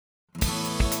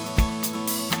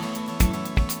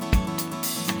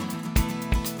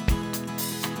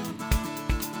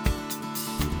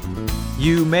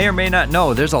You may or may not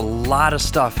know there's a lot of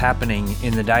stuff happening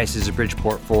in the Diocese of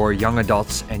Bridgeport for young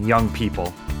adults and young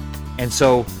people. And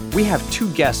so we have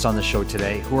two guests on the show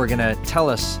today who are going to tell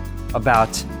us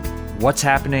about what's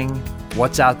happening,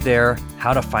 what's out there,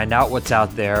 how to find out what's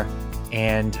out there,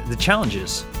 and the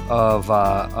challenges of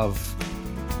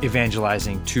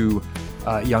evangelizing to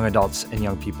young adults and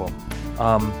young people.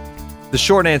 The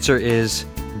short answer is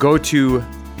go to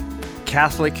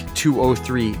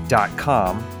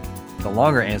Catholic203.com. The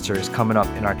longer answer is coming up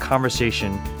in our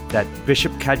conversation that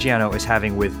Bishop Caggiano is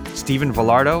having with Stephen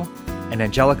Velardo and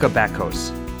Angelica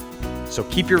Bakhos. So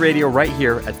keep your radio right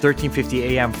here at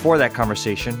 1350 AM for that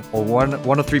conversation, or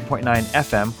 103.9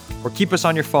 FM, or keep us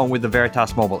on your phone with the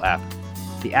Veritas mobile app.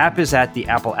 The app is at the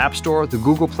Apple App Store, the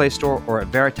Google Play Store, or at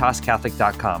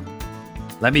veritascatholic.com.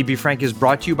 Let Me Be Frank is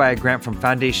brought to you by a grant from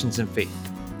Foundations in Faith.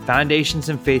 Foundations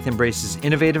in Faith embraces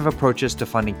innovative approaches to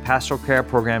funding pastoral care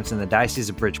programs in the Diocese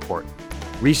of Bridgeport.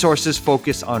 Resources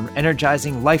focus on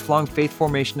energizing lifelong faith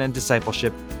formation and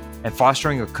discipleship and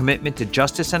fostering a commitment to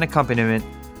justice and accompaniment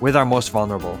with our most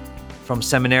vulnerable. From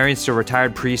seminarians to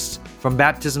retired priests, from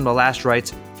baptism to last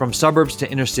rites, from suburbs to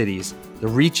inner cities, the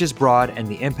reach is broad and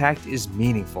the impact is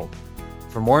meaningful.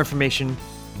 For more information,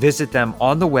 visit them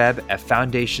on the web at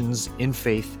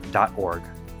foundationsinfaith.org.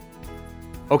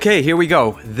 Okay, here we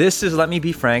go. This is Let Me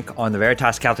Be Frank on the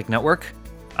Veritas Catholic Network.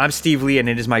 I'm Steve Lee, and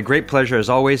it is my great pleasure, as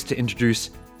always, to introduce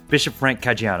Bishop Frank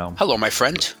Caggiano. Hello, my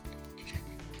friend.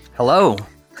 Hello.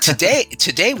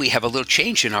 Today we have a little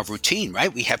change in our routine,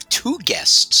 right? We have two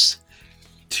guests.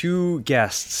 Two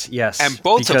guests, yes. And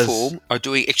both of whom are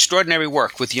doing extraordinary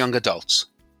work with young adults.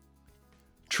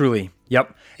 Truly,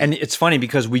 yep. And it's funny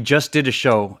because we just did a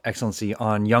show, Excellency,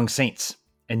 on young saints.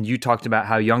 And you talked about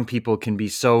how young people can be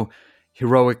so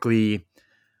heroically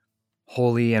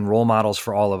holy and role models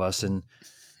for all of us. And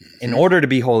in order to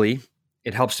be holy,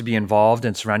 it helps to be involved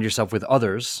and surround yourself with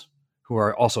others who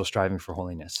are also striving for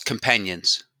holiness.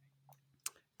 Companions.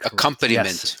 Accompaniment,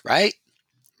 yes. Right?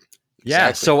 Yeah,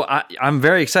 Exactly. So I'm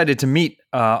very excited to meet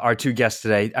our two guests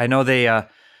today. I know they're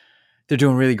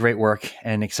doing really great work,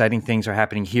 and exciting things are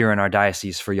happening here in our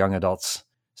diocese for young adults.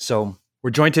 So we're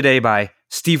joined today by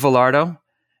Steve Velardo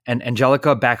and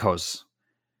Angelica Bakhos.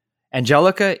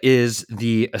 Angelica is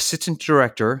the Assistant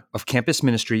Director of Campus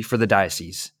Ministry for the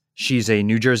diocese. She's a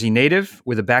New Jersey native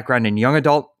with a background in young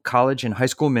adult, college, and high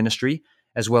school ministry,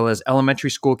 as well as elementary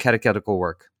school catechetical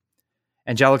work.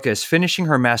 Angelica is finishing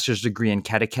her master's degree in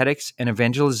catechetics and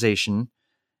evangelization,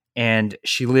 and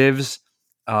she lives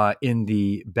in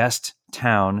the best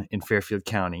town in Fairfield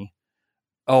County.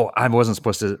 Oh, I wasn't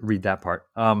supposed to read that part.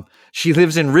 She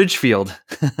lives in Ridgefield.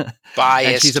 Biased.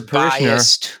 And she's a parishioner.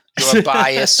 You're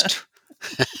biased.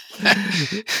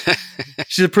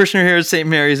 She's a parishioner here at St.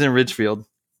 Mary's in Ridgefield.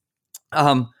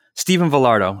 Stephen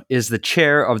Velardo is the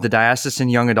chair of the Diocesan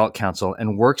Young Adult Council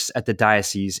and works at the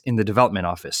diocese in the development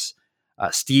office.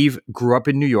 Steve grew up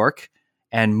in New York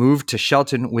and moved to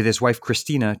Shelton with his wife,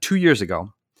 Christina, 2 years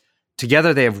ago.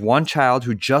 Together, they have one child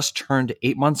who just turned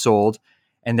 8 months old,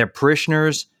 and they're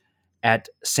parishioners at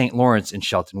St. Lawrence in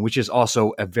Shelton, which is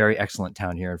also a very excellent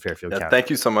town here in Fairfield County.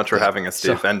 Thank you so much for having us,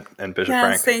 Steve, and Bishop Frank.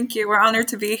 Yes, thank you. We're honored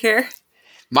to be here.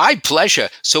 My pleasure.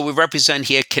 So we represent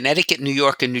here Connecticut, New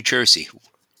York, and New Jersey.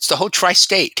 It's the whole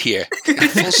tri-state here.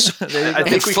 I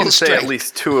think we can say at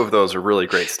least two of those are really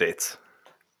great states.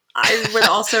 I would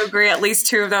also agree at least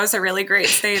two of those are really great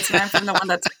states, and I'm from the one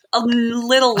that's a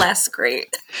little less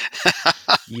great.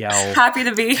 Happy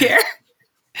to be here.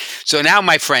 So now,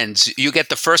 my friends, you get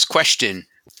the first question.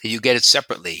 You get it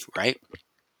separately, right?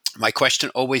 My question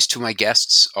always to my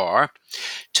guests are,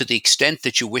 to the extent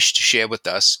that you wish to share with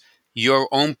us your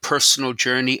own personal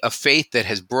journey of faith that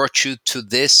has brought you to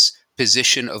this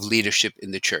position of leadership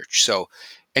in the church. So,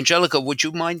 Angelica, would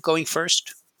you mind going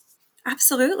first?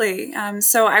 Absolutely.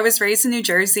 So I was raised in New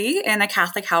Jersey in a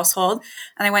Catholic household,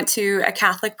 and I went to a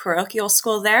Catholic parochial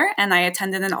school there, and I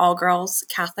attended an all-girls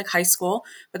Catholic high school,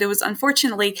 but it was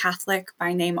unfortunately Catholic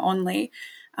by name only.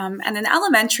 And in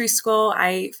elementary school,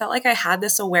 I felt like I had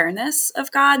this awareness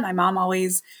of God. My mom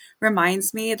always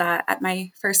reminds me that at my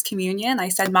first communion, I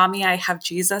said, "Mommy, I have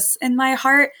Jesus in my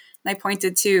heart." And I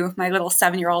pointed to my little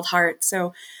 7-year-old heart.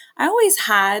 So I always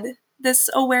had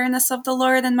this awareness of the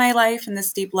Lord in my life and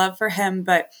this deep love for him,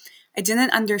 but I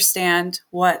didn't understand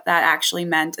what that actually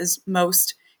meant, as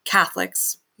most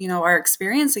Catholics, are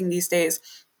experiencing these days.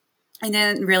 I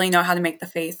didn't really know how to make the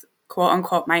faith, quote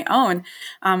unquote, my own,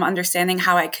 understanding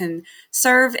how I can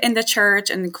serve in the church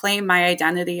and claim my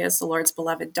identity as the Lord's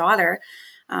beloved daughter.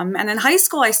 And in high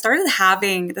school, I started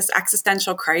having this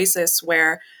existential crisis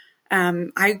where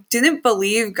I didn't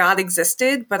believe God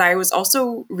existed, but I was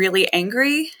also really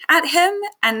angry at him.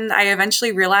 And I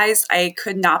eventually realized I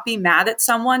could not be mad at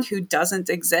someone who doesn't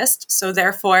exist. So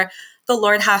therefore, the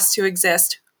Lord has to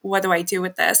exist. What do I do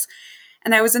with this?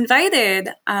 And I was invited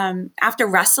after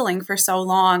wrestling for so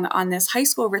long on this high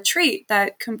school retreat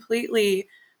that completely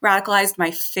radicalized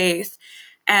my faith.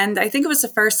 And I think it was the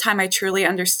first time I truly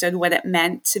understood what it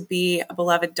meant to be a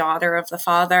beloved daughter of the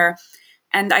Father.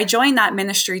 And I joined that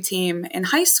ministry team in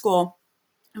high school.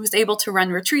 I was able to run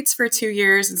retreats for 2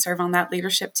 years and serve on that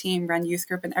leadership team, run youth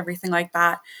group and everything like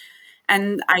that.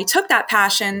 And I took that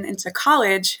passion into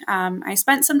college. I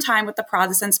spent some time with the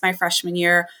Protestants my freshman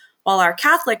year while our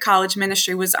Catholic college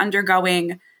ministry was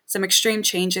undergoing some extreme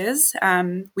changes.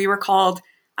 We were called,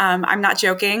 I'm not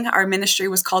joking, our ministry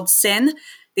was called SIN,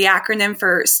 the acronym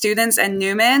for Students and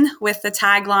Newman, with the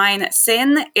tagline,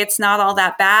 "Sin, it's not all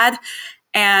that bad."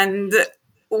 And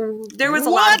there was a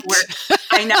lot of work.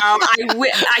 I know.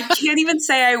 I can't even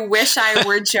say I wish I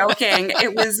were joking.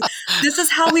 This is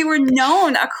how we were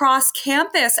known across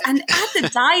campus and at the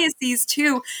diocese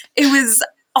too. It was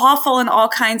awful in all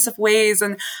kinds of ways.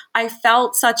 And I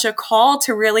felt such a call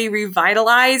to really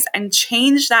revitalize and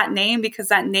change that name, because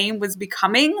that name was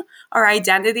becoming our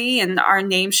identity, and our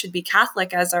name should be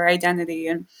Catholic as our identity.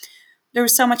 And there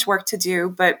was so much work to do,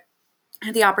 but I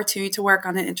had the opportunity to work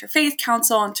on an interfaith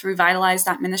council and to revitalize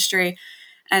that ministry.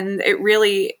 And it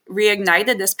really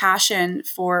reignited this passion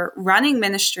for running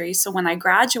ministry. So when I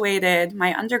graduated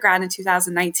my undergrad in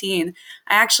 2019,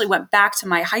 I actually went back to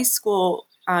my high school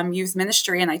youth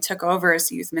ministry, and I took over as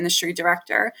youth ministry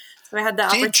director. So I had the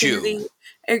opportunity.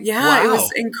 Yeah, wow. It was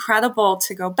incredible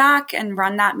to go back and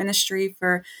run that ministry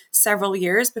for several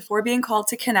years before being called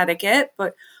to Connecticut.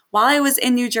 But while I was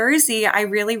in New Jersey, I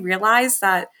really realized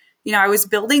that, I was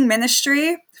building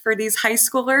ministry for these high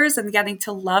schoolers and getting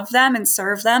to love them and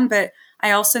serve them, but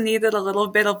I also needed a little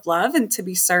bit of love and to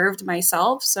be served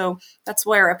myself. So that's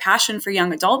where a passion for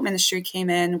young adult ministry came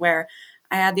in, where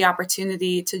I had the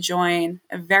opportunity to join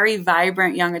a very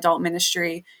vibrant young adult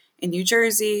ministry in New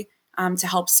Jersey to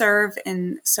help serve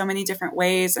in so many different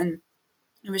ways. And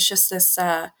it was just this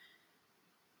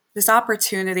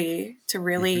opportunity to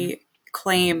really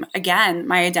claim again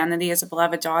my identity as a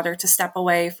beloved daughter, to step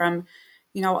away from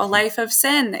a life of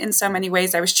sin in so many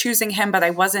ways. I was choosing him, but I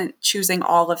wasn't choosing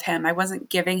all of him. I wasn't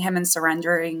giving him and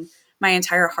surrendering my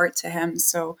entire heart to him.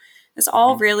 So this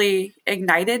all really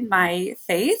ignited my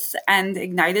faith and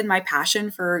ignited my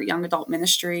passion for young adult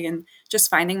ministry and just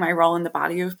finding my role in the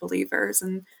body of believers.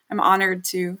 And I'm honored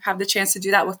to have the chance to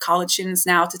do that with college students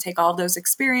now, to take all of those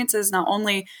experiences, not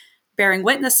only bearing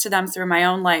witness to them through my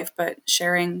own life, but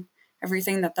sharing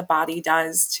everything that the body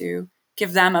does to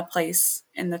give them a place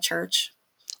in the church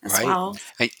as well.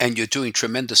 And you're doing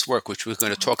tremendous work, which we're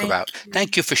going to talk about.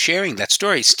 Thank you for sharing that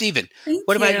story. Stephen,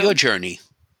 what about your journey?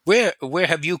 Where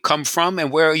have you come from,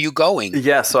 and where are you going?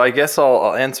 Yeah, so I guess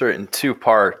I'll answer it in two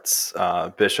parts,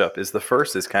 Bishop. The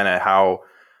first is kind of how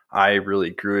I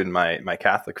really grew in my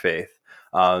Catholic faith.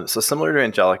 So similar to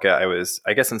Angelica, I was,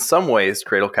 I guess in some ways,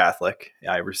 cradle Catholic.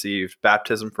 I received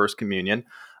baptism, First Communion,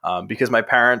 because my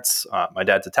parents, my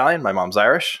dad's Italian, my mom's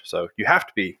Irish, so you have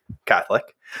to be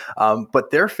Catholic.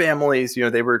 But their families,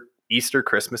 they were Easter,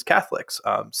 Christmas Catholics.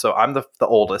 So I'm the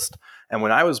oldest. And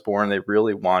when I was born, they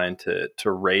really wanted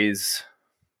to raise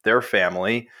their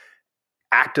family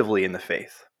actively in the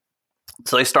faith.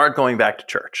 So they started going back to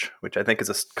church, which I think is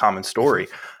a common story.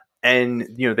 And,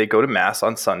 they go to Mass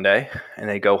on Sunday, and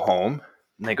they go home,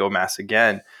 and they go Mass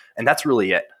again. And that's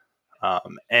really it.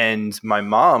 And my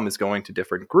mom is going to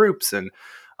different groups, and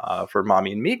for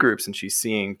Mommy and Me groups, and she's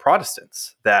seeing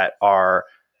Protestants that are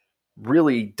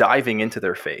really diving into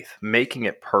their faith, making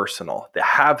it personal. They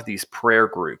have these prayer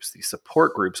groups, these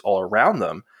support groups all around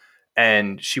them.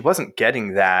 And she wasn't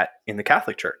getting that in the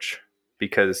Catholic Church,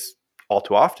 because all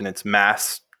too often it's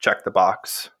Mass, check the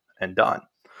box, and done.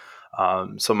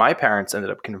 So my parents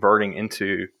ended up converting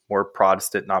into more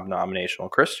Protestant non-denominational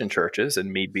Christian churches,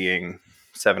 and me being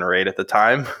 7 or 8 at the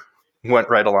time went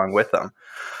right along with them.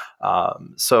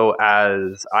 So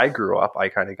as I grew up, I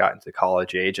kind of got into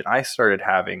college age, and I started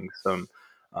having some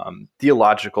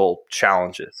theological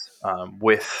challenges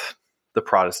with the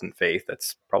Protestant faith.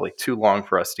 That's probably too long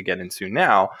for us to get into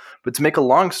now. But to make a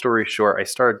long story short, I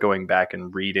started going back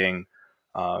and reading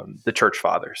the Church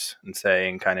Fathers and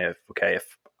saying kind of, okay,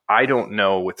 if I don't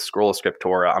know with Scroll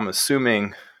Scriptura, I'm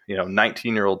assuming,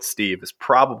 19-year-old Steve is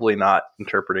probably not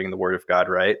interpreting the Word of God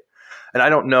right. And I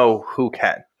don't know who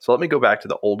can. So let me go back to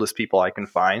the oldest people I can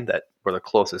find that were the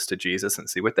closest to Jesus and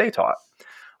see what they taught.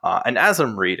 And as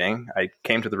I'm reading, I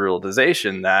came to the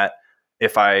realization that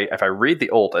if I read the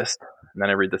oldest and then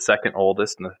I read the second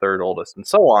oldest and the third oldest, and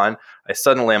so on. I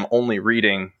suddenly am only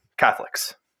reading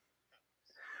Catholics.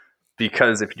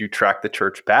 Because if you track the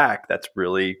church back, that's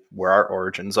really where our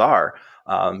origins are.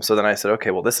 So then I said, okay,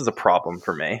 well, this is a problem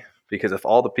for me, because if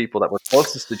all the people that were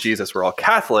closest to Jesus were all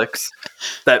Catholics,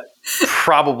 that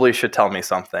probably should tell me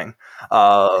something.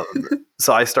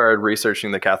 So I started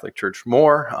researching the Catholic Church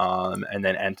more, and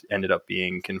then ended up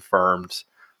being confirmed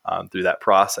through that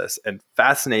process. And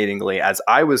fascinatingly, as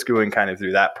I was going kind of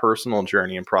through that personal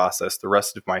journey and process, the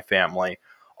rest of my family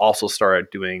also started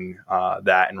doing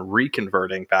that and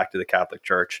reconverting back to the Catholic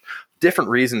Church.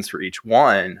 Different reasons for each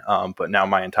one, but now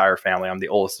my entire family, I'm the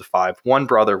oldest of 5. One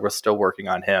brother, was still working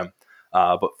on him,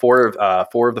 but four of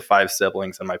the 5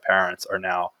 siblings and my parents are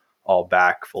now all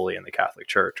back fully in the Catholic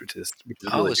Church, which is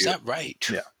really is beautiful. that right?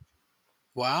 Yeah.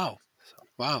 Wow.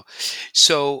 Wow.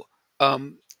 So,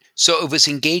 so it was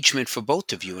engagement for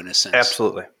both of you in a sense.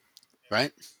 Absolutely.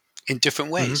 Right? In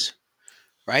different ways.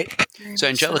 Right? Very So,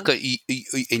 much so. Angelica,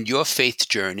 in your faith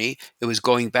journey, it was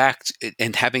going back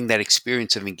and having that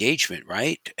experience of engagement,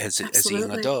 right? As a young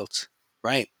Absolutely. adult.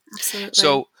 Right.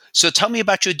 Absolutely. So tell me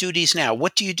about your duties now.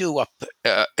 What do you do up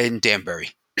in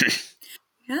Danbury?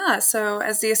 Yeah, so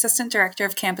as the assistant director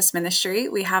of campus ministry,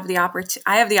 I have the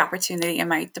opportunity, and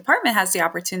my department has the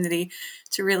opportunity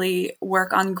to really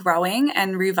work on growing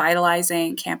and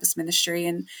revitalizing campus ministry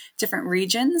in different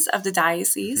regions of the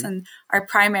diocese. And our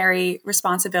primary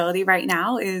responsibility right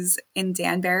now is in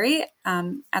Danbury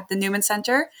at the Newman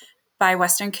Center by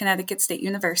Western Connecticut State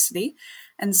University.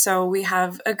 And so we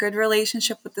have a good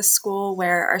relationship with the school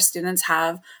where our students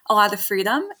have a lot of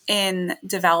freedom in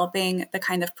developing the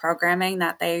kind of programming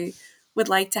that they would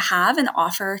like to have and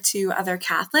offer to other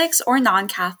Catholics or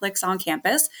non-Catholics on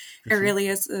campus. It really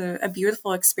is a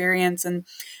beautiful experience. And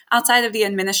outside of the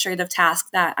administrative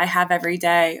tasks that I have every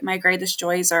day, my greatest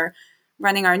joys are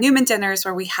running our Newman dinners,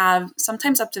 where we have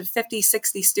sometimes up to 50,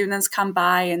 60 students come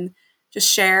by and just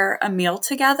share a meal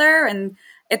together. And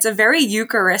it's a very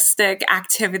Eucharistic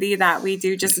activity that we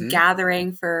do, just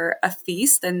gathering for a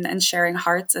feast and sharing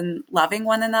hearts and loving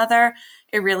one another.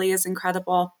 It really is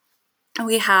incredible.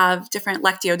 We have different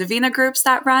Lectio Divina groups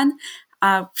that run.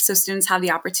 So students have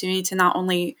the opportunity to not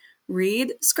only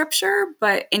read scripture,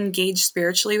 but engage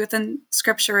spiritually within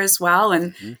scripture as well.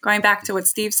 And going back to what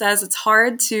Steve says, it's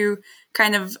hard to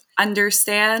kind of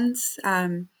understand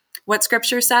what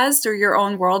scripture says through your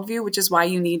own worldview, which is why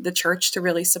you need the church to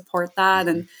really support that.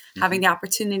 And having the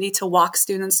opportunity to walk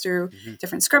students through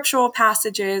different scriptural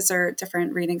passages or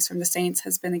different readings from the saints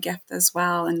has been a gift as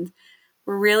well. And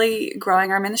we're really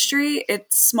growing our ministry.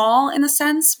 It's small in a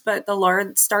sense, but the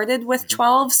Lord started with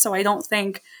 12. So I don't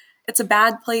think it's a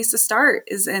bad place to start,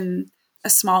 is in a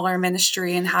smaller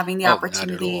ministry and having the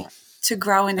opportunity to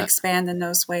grow and expand in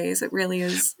those ways. It really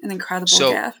is an incredible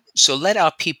gift. So let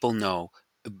our people know,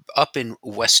 up in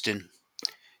Weston,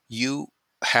 you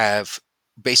have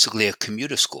basically a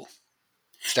commuter school.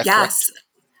 Is that correct?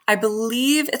 I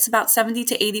believe it's about 70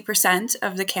 to 80%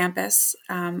 of the campus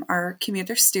are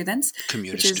commuter students,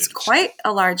 which is quite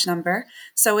a large number.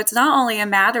 So it's not only a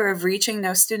matter of reaching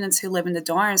those students who live in the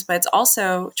dorms, but it's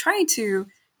also trying to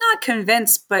not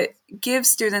convince, but give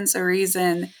students a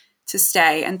reason to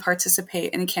stay and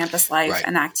participate in campus life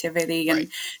and activity and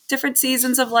different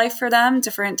seasons of life for them,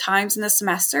 different times in the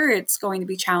semester. It's going to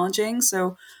be challenging.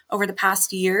 So over the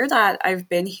past year that I've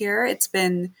been here, it's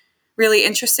been really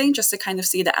interesting just to kind of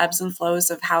see the ebbs and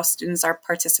flows of how students are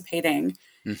participating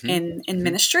in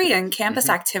ministry and campus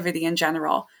activity in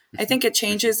general. I think it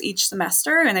changes each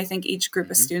semester, and I think each group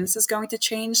of students is going to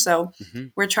change. So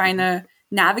we're trying to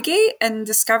navigate and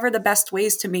discover the best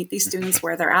ways to meet these students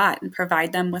where they're at and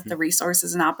provide them with the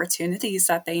resources and opportunities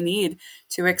that they need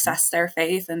to access their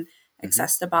faith and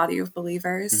access the body of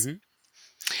believers.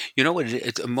 You know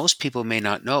what? Most people may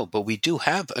not know, but we do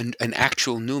have an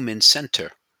actual Newman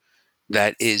Center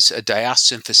that is a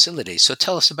diocesan facility. So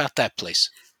tell us about that place.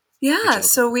 Yeah, Angelica.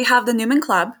 So we have the Newman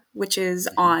Club, which is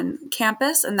on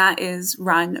campus, and that is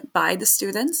run by the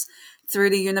students through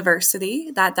the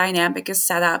university. That dynamic is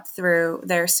set up through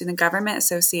their Student Government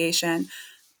Association.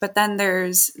 But then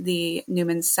there's the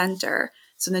Newman Center.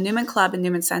 So the Newman Club and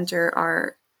Newman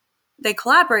Center they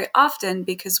collaborate often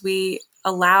because we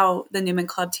allow the Newman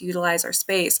Club to utilize our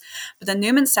space. But the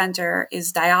Newman Center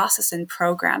is diocesan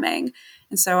programming.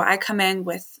 And so I come in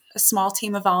with a small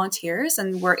team of volunteers,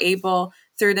 and we're able,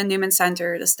 through the Newman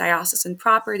Center, this diocesan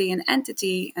property and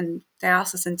entity and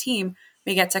diocesan team,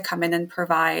 we get to come in and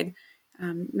provide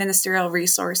ministerial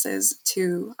resources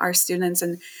to our students.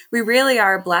 And we really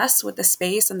are blessed with the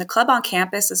space. And the club on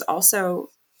campus is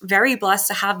also very blessed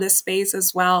to have this space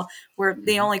as well. We're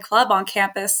the only club on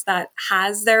campus that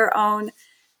has their own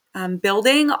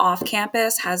building off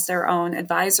campus, has their own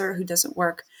advisor who doesn't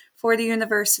work for the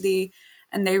university.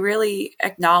 And they really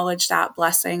acknowledge that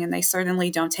blessing, and they certainly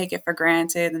don't take it for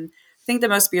granted. And I think the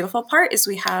most beautiful part is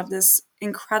we have this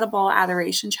incredible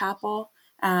adoration chapel,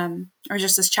 or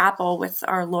just this chapel with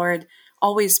our Lord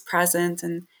always present.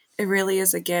 And it really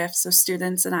is a gift. So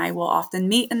students and I will often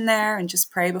meet in there and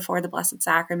just pray before the Blessed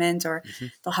Sacrament, or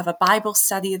they'll have a Bible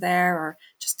study there, or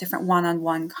just different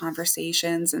one-on-one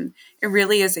conversations. And it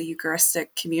really is a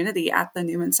Eucharistic community at the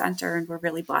Newman Center, and we're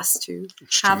really blessed to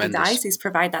have the diocese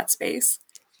provide that space.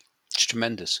 It's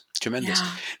tremendous. Tremendous.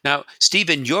 Yeah. Now,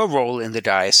 Stephen, your role in the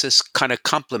diocese kind of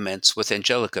complements with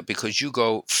Angelica because you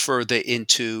go further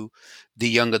into the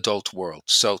young adult world.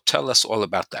 So tell us all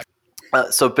about that.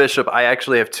 So, Bishop, I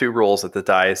actually have two roles at the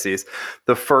diocese.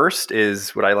 The first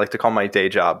is what I like to call my day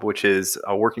job, which is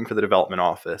working for the development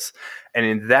office. And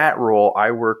in that role,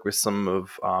 I work with some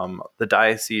of the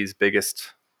diocese's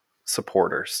biggest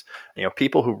supporters,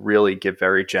 people who really give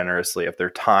very generously of their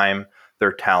time,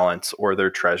 their talents, or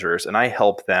their treasures. And I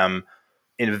help them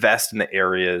invest in the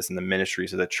areas and the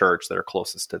ministries of the church that are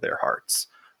closest to their hearts.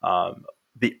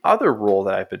 The other role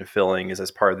that I've been filling is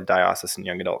as part of the Diocesan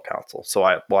Young Adult Council. So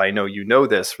I know you know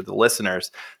this for the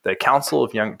listeners, the Council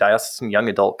of Diocesan Young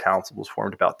Adult Council was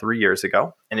formed about 3 years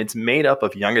ago, and it's made up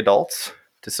of young adults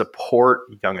to support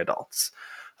young adults.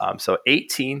 So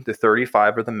 18 to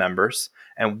 35 are the members,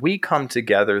 and we come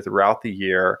together throughout the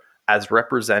year as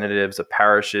representatives of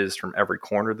parishes from every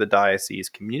corner of the diocese,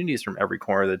 communities from every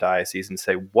corner of the diocese, and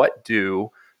say, what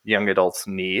do young adults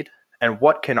need, and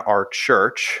what can our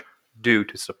church do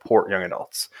to support young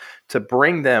adults, to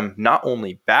bring them not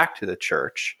only back to the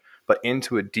church, but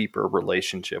into a deeper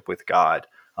relationship with God,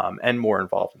 and more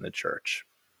involved in the church.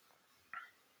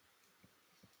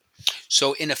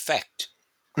 So in effect,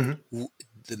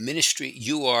 the ministry,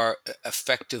 you are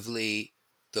effectively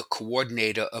the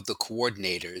coordinator of the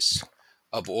coordinators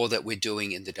of all that we're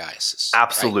doing in the diocese.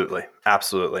 Absolutely. Right?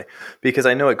 Absolutely. Because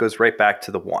I know it goes right back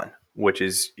to the one, which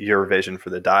is your vision for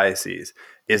the diocese,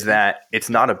 is that it's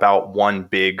not about one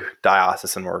big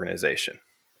diocesan organization.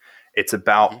 It's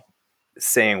about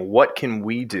saying, what can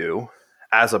we do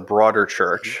as a broader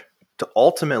church to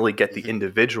ultimately get the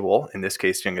individual, in this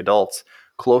case, young adults,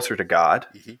 closer to God,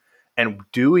 and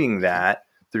doing that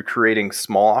through creating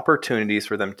small opportunities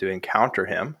for them to encounter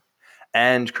him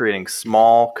and creating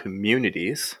small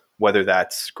communities, whether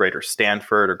that's Greater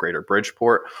Stanford or Greater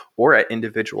Bridgeport, or at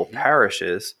individual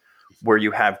parishes, where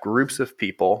you have groups of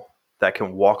people that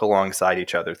can walk alongside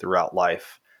each other throughout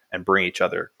life and bring each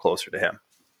other closer to him.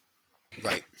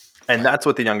 Right. And that's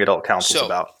what the Young Adult Council is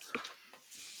about.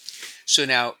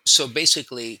 So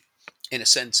basically, in a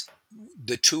sense,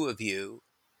 the two of you,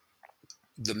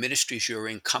 the ministries you're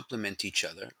in, complement each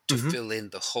other to fill in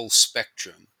the whole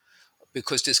spectrum,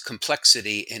 because there's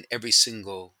complexity in every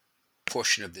single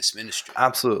portion of this ministry.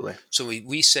 Absolutely. So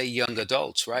we say young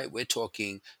adults, right?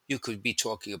 You could be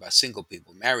talking about single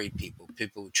people, married people,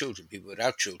 people with children, people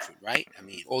without children, right? I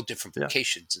mean, all different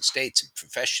vocations and states and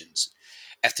professions,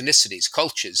 ethnicities,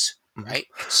 cultures, right?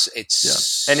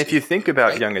 It's And if you think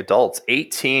about young adults,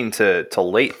 18 to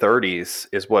late 30s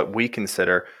is what we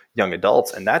consider young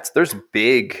adults. And there's a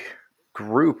big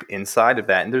group inside of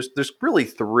that. And there's really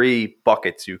three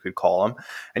buckets, you could call them.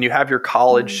 And you have your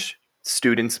college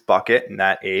students bucket in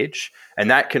that age,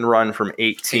 and that can run from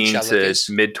 18 to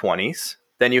mid 20s.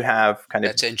 Then you have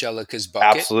that's Angelica's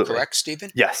bucket. Absolutely. Correct,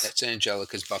 Stephen? Yes. That's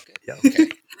Angelica's bucket. Yeah. Okay.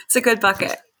 It's a good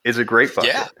bucket. It's a great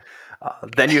bucket. Yeah.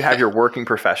 Then you have your working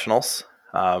professionals,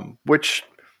 which,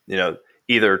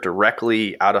 either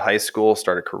directly out of high school,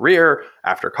 start a career,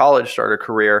 after college, start a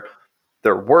career.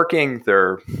 They're working,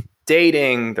 they're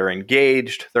dating, they're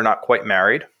engaged, they're not quite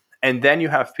married. And then you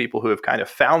have people who have kind of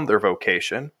found their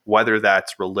vocation, whether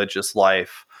that's religious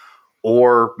life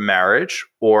or marriage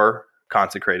or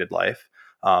consecrated life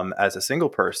as a single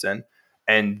person.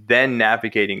 And then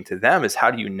navigating to them is, how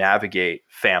do you navigate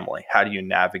family? How do you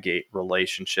navigate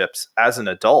relationships as an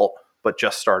adult, but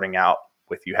just starting out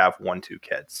with, you have 1-2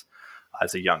 kids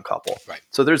as a young couple. Right.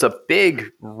 So there's a big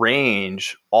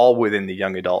range all within the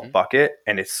young adult bucket.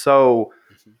 And it's so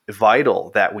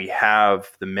vital that we have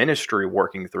the ministry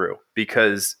working through,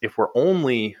 because if we're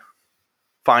only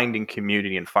finding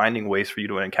community and finding ways for you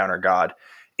to encounter God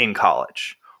in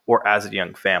college or as a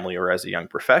young family or as a young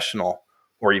professional,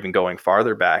 or even going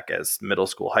farther back as middle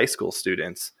school, high school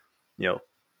students,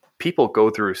 people go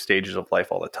through stages of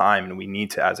life all the time, and we need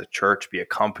to, as a church, be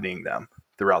accompanying them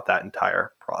throughout that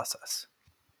entire process.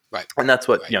 Right. And that's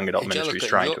what young adult ministry is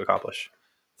trying to accomplish.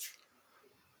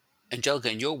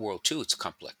 Angelica, in your world too, it's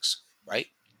complex, right?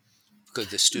 Because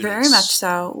the Very much students,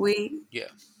 so. yeah.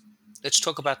 Let's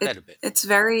talk about It that a bit. it's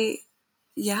very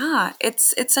Yeah,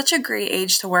 it's such a great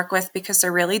age to work with because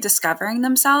they're really discovering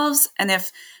themselves. And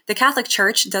if the Catholic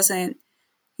Church doesn't,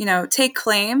 take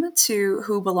claim to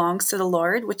who belongs to the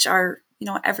Lord, which are,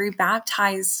 every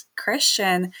baptized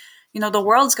Christian, the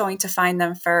world's going to find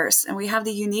them first. And we have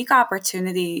the unique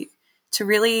opportunity to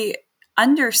really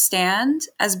understand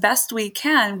as best we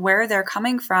can where they're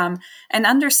coming from and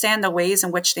understand the ways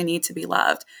in which they need to be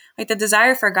loved. Like the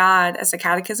desire for God, as the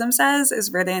Catechism says,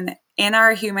 is written in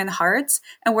our human hearts,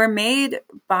 and we're made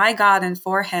by God and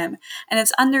for Him. And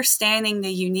it's understanding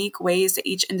the unique ways that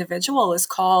each individual is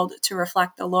called to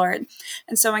reflect the Lord.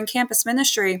 And so in campus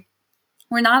ministry,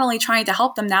 we're not only trying to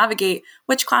help them navigate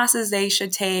which classes they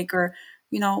should take, or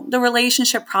the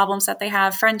relationship problems that they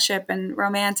have, friendship and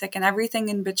romantic and everything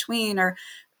in between, or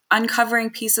uncovering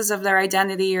pieces of their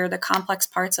identity or the complex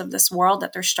parts of this world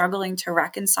that they're struggling to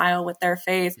reconcile with their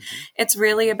faith. Hmm. It's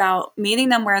really about meeting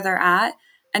them where they're at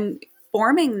and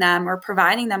forming them or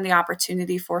providing them the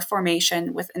opportunity for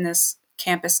formation within this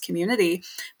campus community,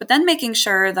 but then making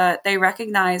sure that they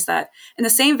recognize that, in the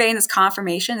same vein as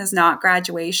confirmation is not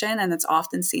graduation and it's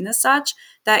often seen as such,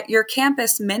 that your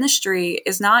campus ministry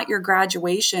is not your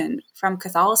graduation from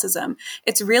Catholicism.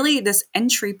 It's really this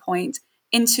entry point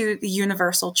into the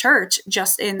universal church,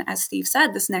 just in, as Steve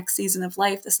said, this next season of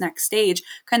life, this next stage,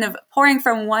 kind of pouring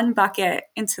from one bucket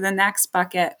into the next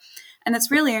bucket. And it's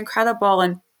really incredible.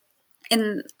 And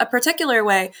in a particular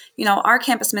way, our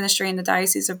campus ministry in the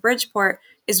Diocese of Bridgeport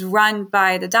is run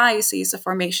by the diocese. The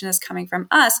formation is coming from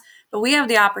us, but we have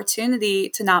the opportunity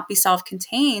to not be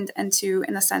self-contained and to,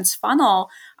 in a sense, funnel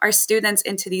our students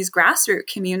into these grassroots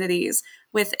communities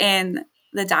within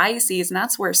the diocese. And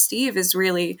that's where Steve is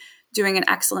really doing an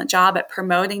excellent job at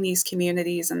promoting these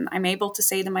communities. And I'm able to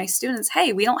say to my students,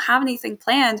 hey, we don't have anything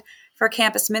planned for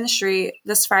campus ministry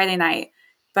this Friday night,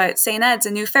 but St. Ed's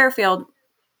in New Fairfield,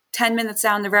 10 minutes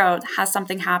down the road, has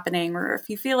something happening. Or if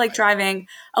you feel like Right. driving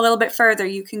a little bit further,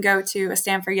 you can go to a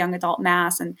Stanford Young Adult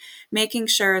Mass, and making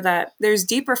sure that there's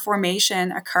deeper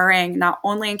formation occurring, not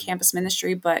only in campus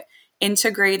ministry, but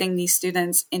integrating these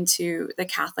students into the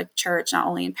Catholic Church, not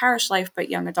only in parish life, but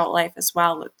young adult life as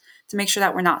well, to make sure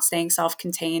that we're not staying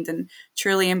self-contained and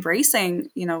truly embracing,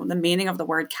 the meaning of the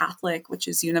word Catholic, which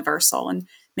is universal, and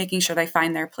making sure they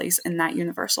find their place in that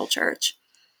universal church.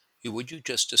 What you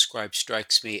just described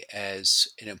strikes me as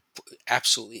an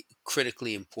absolutely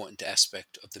critically important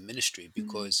aspect of the ministry, Mhm.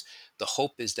 because the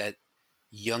hope is that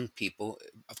young people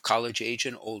of college age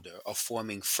and older are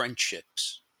forming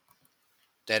friendships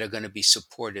that are going to be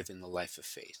supportive in the life of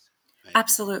faith. Right.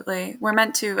 Absolutely. We're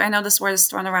meant to, I know this word is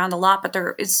thrown around a lot, but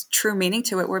there is true meaning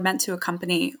to it. We're meant to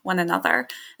accompany one another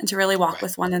and to really walk Right.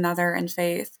 with one another in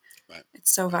faith. Right.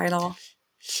 It's so Right. vital.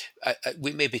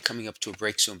 We may be coming up to a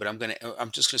break soon, but I'm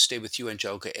just going to stay with you,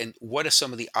 Angelica. And what are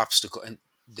some of the obstacles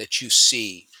that you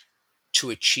see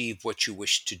to achieve what you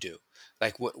wish to do?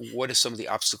 Like what are some of the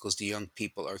obstacles the young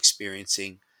people are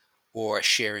experiencing or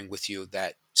sharing with you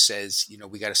that says,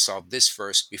 we got to solve this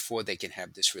first before they can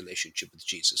have this relationship with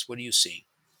Jesus? What are you seeing?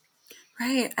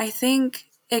 Right. I think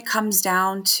it comes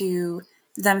down to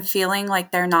them feeling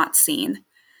like they're not seen.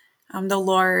 The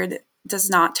Lord does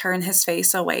not turn his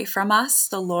face away from us.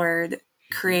 The Lord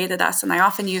Hmm. created us. And I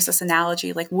often use this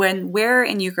analogy, like when we're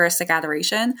in Eucharistic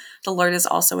adoration, the Lord is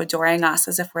also adoring us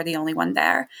as if we're the only one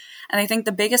there. And I think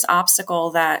the biggest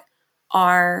obstacle that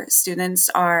our students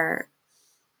are,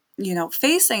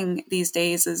 facing these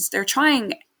days is they're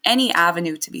trying any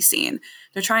avenue to be seen.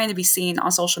 They're trying to be seen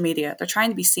on social media. They're trying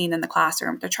to be seen in the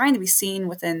classroom. They're trying to be seen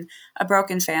within a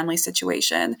broken family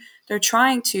situation. They're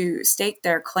trying to stake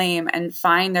their claim and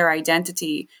find their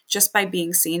identity just by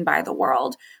being seen by the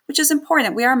world, which is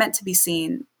important. We are meant to be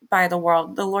seen by the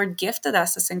world. The Lord gifted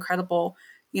us this incredible,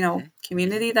 Hmm. Hmm.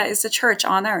 community that is the church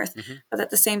on earth. Hmm. But at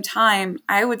the same time,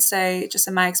 I would say, just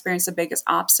in my experience, the biggest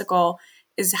obstacle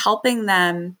is helping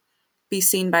them be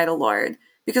seen by the Lord,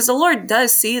 because the Lord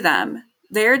does see them.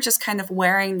 They're just kind of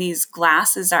wearing these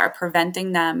glasses that are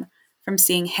preventing them from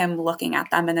seeing Him looking at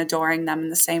them and adoring them in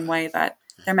the same way that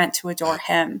they're meant to adore Right.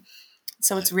 Him.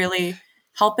 So it's Right. really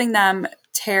helping them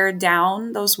tear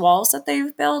down those walls that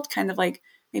they've built, kind of like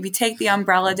maybe take the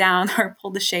umbrella down or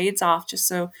pull the shades off just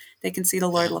so they can see the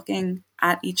Lord Uh-huh. looking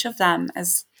at each of them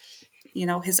as,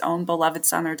 His own beloved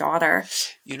son or daughter.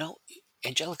 You know,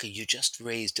 Angelica, you just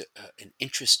raised an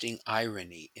interesting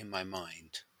irony in my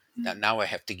mind. Now I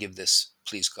have to give this,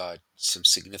 please God, some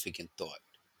significant thought,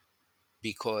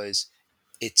 because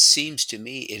it seems to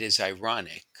me it is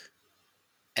ironic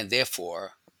and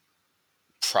therefore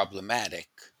problematic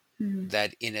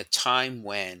that in a time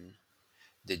when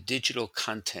the digital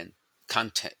continent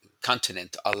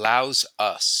allows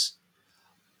us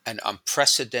an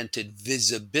unprecedented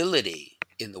visibility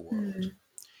in the world,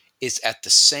 is at the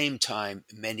same time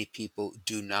many people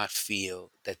do not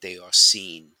feel that they are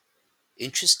seen.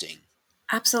 Interesting. Isn't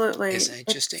Absolutely. that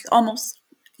interesting? It's almost,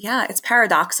 yeah, it's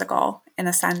paradoxical in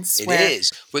a sense It where,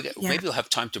 is. yeah, Maybe we'll have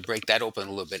time to break that open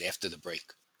a little bit after the break.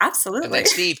 And absolutely. then,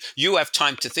 Steve, you have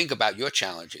time to think about your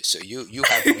challenges. So you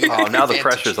have Oh, an now the advantage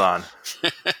pressure's here. on.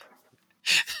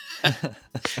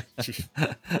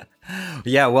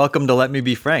 Yeah, welcome to Let Me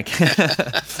Be Frank.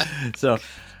 So,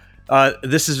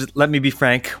 this is Let Me Be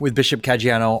Frank with Bishop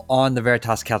Caggiano on the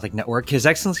Veritas Catholic Network. His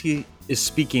Excellency is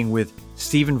speaking with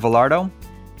Stephen Velardo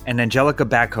and Angelica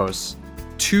Bakhos,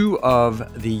 two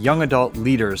of the young adult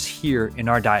leaders here in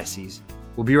our diocese.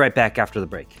 We'll be right back after the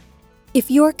break. If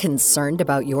you're concerned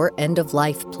about your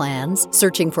end-of-life plans,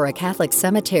 searching for a Catholic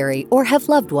cemetery, or have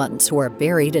loved ones who are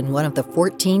buried in one of the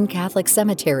 14 Catholic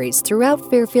cemeteries throughout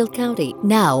Fairfield County,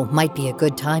 now might be a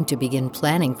good time to begin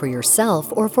planning for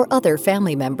yourself or for other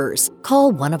family members.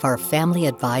 Call one of our family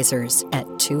advisors at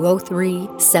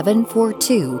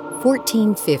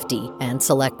 203-742-1450 and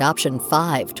select option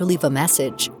 5 to leave a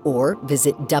message, or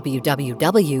visit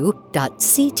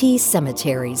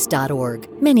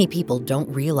www.ctcemeteries.org. Many people don't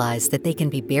realize that they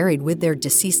can be buried with their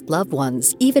deceased loved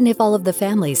ones, even if all of the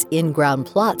family's in-ground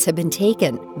plots have been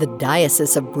taken. The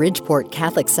Diocese of Bridgeport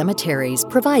Catholic Cemeteries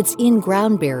provides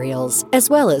in-ground burials, as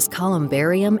well as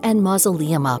columbarium and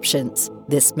mausoleum options.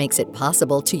 This makes it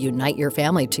possible to unite your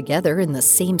family together in the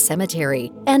same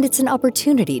cemetery, and it's an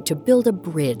opportunity to build a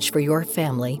bridge for your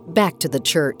family back to the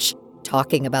church.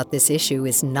 Talking about this issue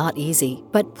is not easy,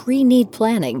 but pre-need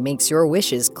planning makes your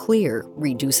wishes clear,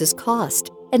 reduces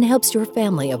cost, and helps your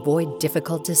family avoid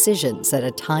difficult decisions at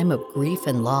a time of grief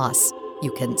and loss.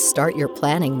 You can start your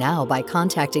planning now by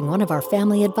contacting one of our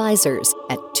family advisors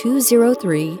at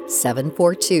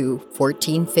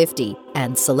 203-742-1450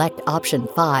 and select option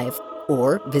 5,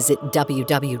 or visit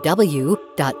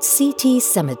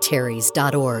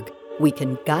www.ctcemeteries.org. We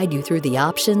can guide you through the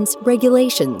options,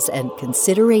 regulations, and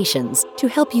considerations to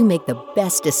help you make the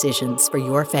best decisions for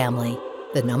your family.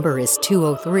 The number is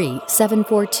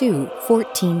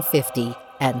 203-742-1450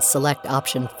 and select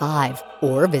option 5,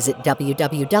 or visit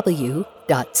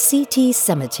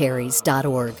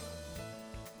www.ctcemeteries.org.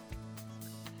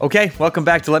 Okay, welcome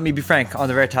back to Let Me Be Frank on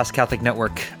the Veritas Catholic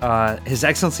Network. His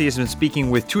Excellency has been speaking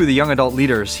with two of the young adult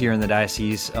leaders here in the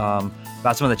diocese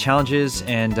about some of the challenges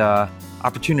and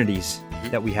opportunities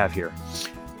that we have here.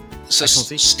 So,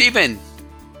 Excellency? Stephen,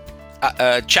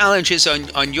 challenges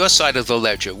on your side of the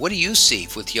ledger. What do you see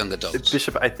with young adults?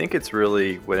 Bishop, I think it's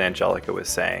really what Angelica was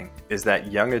saying, is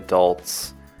that young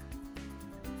adults,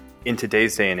 in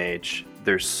today's day and age,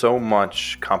 there's so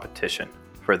much competition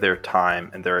for their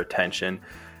time and their attention.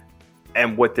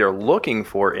 And what they're looking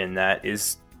for in that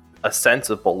is a sense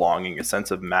of belonging, a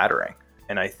sense of mattering.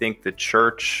 And I think the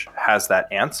church has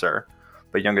that answer,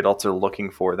 but young adults are looking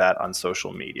for that on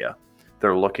social media.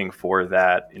 They're looking for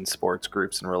that in sports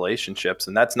groups and relationships,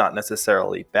 and that's not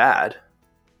necessarily bad.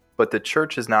 But the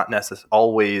church has not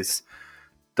always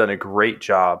done a great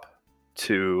job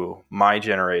to my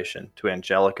generation, to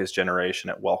Angelica's generation,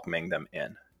 at welcoming them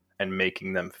in and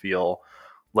making them feel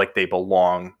like they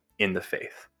belong in the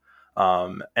faith.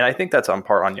 And I think that's on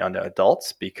part on young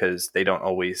adults, because they don't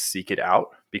always seek it out,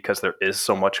 because there is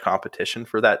so much competition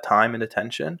for that time and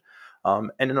attention.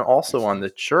 And then also on the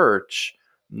church,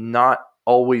 not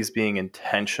always being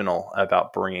intentional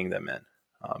about bringing them in,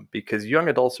 because young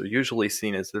adults are usually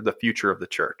seen as they're the future of the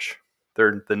church.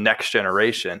 They're the next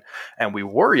generation, and we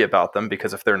worry about them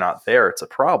because if they're not there, it's a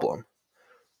problem.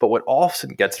 But what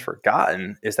often gets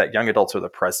forgotten is that young adults are the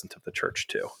present of the church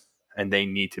too, and they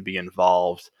need to be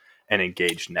involved and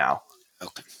engaged now.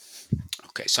 Okay.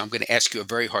 So I'm going to ask you a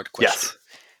very hard question. Yes.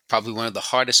 Probably one of the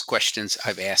hardest questions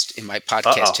I've asked in my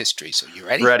podcast history. So you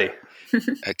ready? Ready.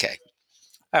 Okay.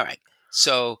 All right.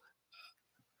 So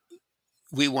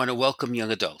we want to welcome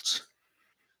young adults.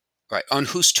 Right. On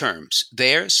whose terms?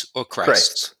 Theirs or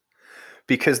Christ's? Christ.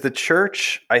 Because the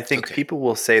church, I think people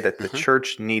will say that the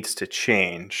church needs to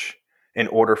change in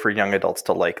order for young adults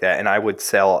to like that. And I would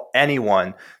tell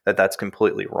anyone that that's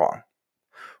completely wrong.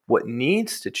 What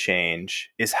needs to change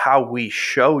is how we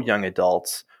show young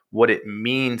adults what it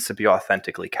means to be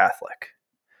authentically Catholic.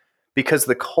 Because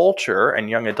the culture and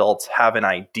young adults have an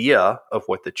idea of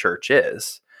what the church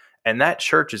is, and that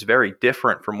church is very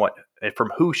different from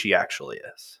who she actually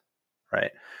is,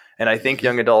 right? And I think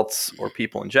young adults or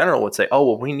people in general would say, oh,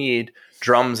 well, we need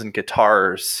drums and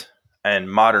guitars and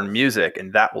modern music,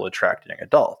 and that will attract young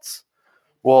adults.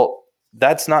 Well,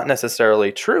 that's not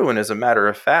necessarily true. And as a matter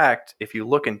of fact, if you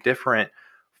look in different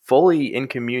fully in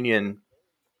communion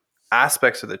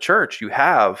aspects of the church, you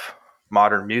have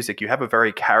modern music, you have a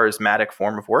very charismatic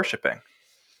form of worshiping.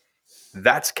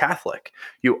 That's Catholic.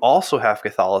 You also have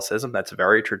Catholicism that's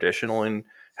very traditional and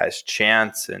has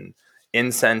chants and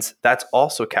incense. That's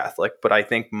also Catholic. But I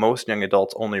think most young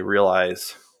adults only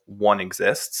realize one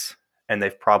exists, and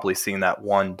they've probably seen that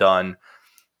one done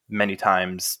many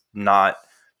times, not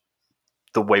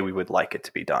the way we would like it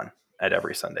to be done at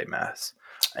every Sunday Mass.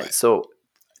 And Right. so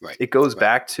Right. it goes Right.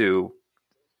 back to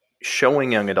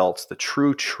showing young adults the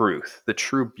true truth, the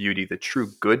true beauty, the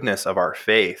true goodness of our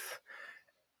faith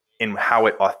in how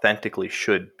it authentically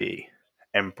should be,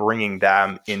 and bringing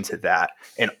them into that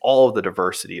and all of the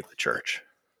diversity of the church.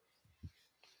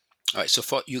 All right.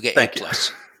 So you get Thank A you.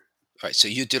 plus. All right. So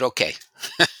you did okay.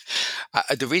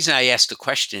 The reason I asked the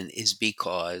question is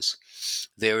because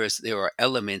there are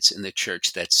elements in the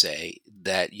church that say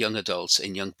that young adults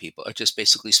and young people are just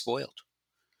basically spoiled,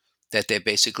 that they're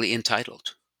basically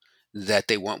entitled, that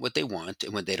they want what they want,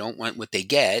 and when they don't want what they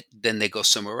get, then they go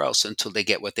somewhere else until they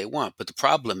get what they want. But the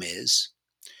problem is,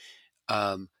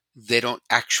 they don't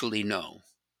actually know,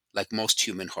 like most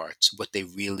human hearts, what they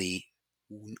really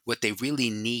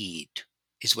need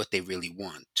is what they really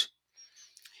want,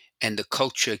 and the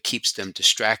culture keeps them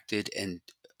distracted and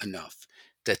enough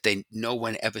that no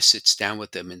one ever sits down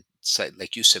with them and say,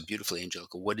 like you said beautifully,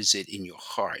 Angelica, what is it in your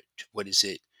heart? What is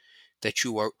it that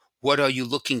you are? What are you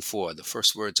looking for? The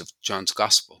first words of John's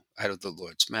gospel out of the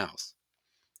Lord's mouth.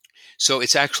 So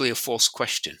it's actually a false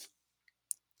question,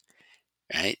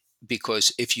 right?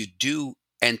 Because if you do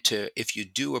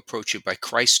approach it by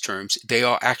Christ's terms, they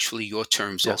are actually your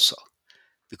terms Yes. also,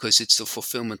 because it's the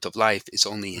fulfillment of life is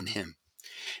only in Mhm. Him.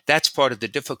 That's part of the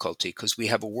difficulty, because we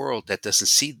have a world that doesn't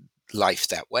see life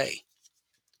that way.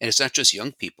 And it's not just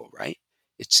young people, right?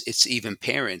 It's even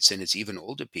parents, and it's even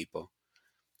older people.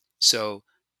 So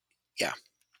yeah.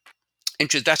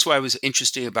 That's why I was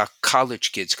interested about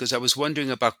college kids, because I was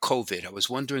wondering about COVID. I was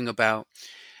wondering about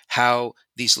how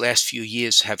these last few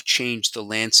years have changed the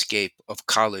landscape of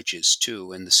colleges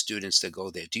too, and the students that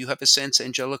go there. Do you have a sense,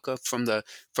 Angelica, from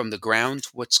the ground,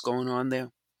 what's going on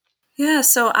there? Yeah,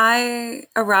 so I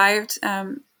arrived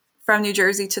from New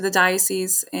Jersey to the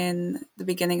diocese in the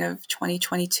beginning of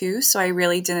 2022. So I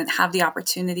really didn't have the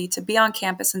opportunity to be on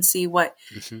campus and see what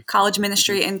Hmm. college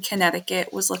ministry in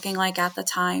Connecticut was looking like at the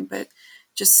time. But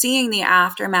just seeing the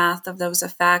aftermath of those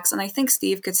effects, and I think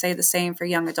Steve could say the same for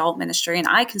young adult ministry, and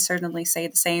I can certainly say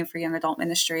the same for young adult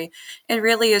ministry. It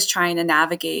really is trying to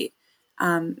navigate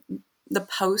um, the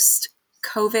post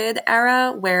COVID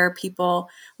era where people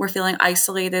were feeling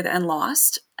isolated and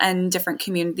lost in different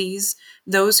communities.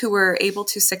 Those who were able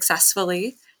to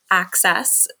successfully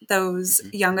access those Hmm.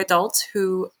 young adults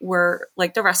who were,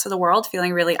 like the rest of the world,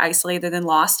 feeling really isolated and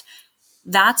lost.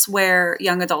 That's where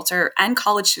young adults and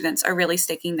college students are really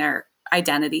staking their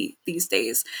identity these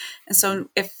days. And Hmm. so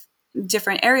if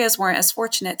different areas weren't as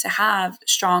fortunate to have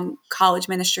strong college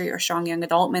ministry or strong young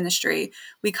adult ministry,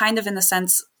 we kind of, in a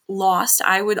sense, lost,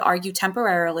 I would argue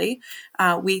temporarily,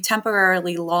 we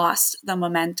temporarily lost the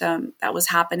momentum that was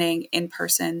happening in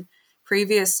person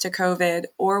previous to COVID,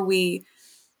 or we,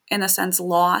 in a sense,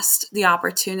 lost the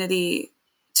opportunity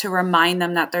to remind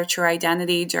them that their true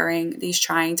identity during these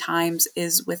trying times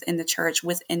is within the church,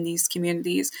 within these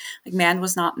communities. Like, man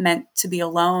was not meant to be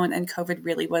alone, and COVID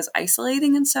really was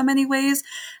isolating in so many ways.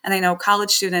 And I know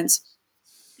college students,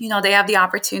 they have the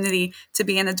opportunity to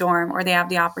be in a dorm, or they have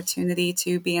the opportunity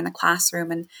to be in a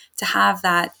classroom and to have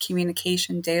that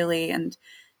communication daily. And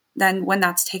then when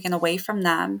that's taken away from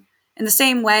them, in the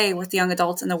same way with young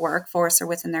adults in the workforce or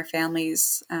within their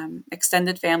families,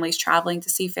 extended families traveling to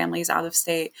see families out of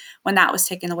state, when that was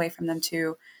taken away from them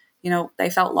too, they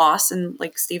felt lost. And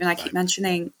like Steve and I keep Right.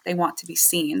 mentioning, they want to be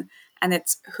seen. And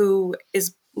it's who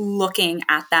is looking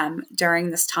at them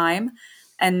during this time,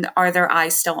 and are their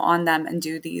eyes still on them? And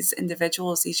do these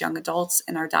individuals, these young adults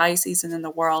in our diocese and in the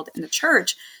world, in the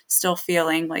church, still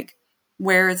feeling like,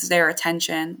 where is their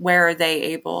attention? Where are they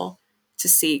able to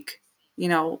seek,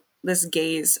 this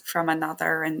gaze from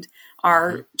another? And Hmm.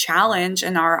 our challenge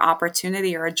and our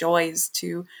opportunity or joy is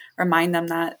to remind them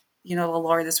that, the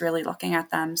Lord is really looking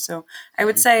at them. So I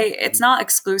would Hmm. say it's not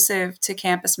exclusive to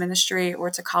campus ministry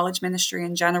or to college ministry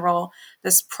in general,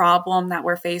 this problem that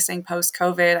we're facing post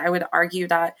COVID. I would argue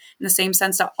that, in the same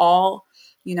sense that all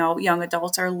young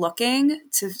adults are looking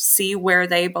to see where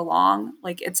they belong.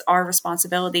 Like, it's our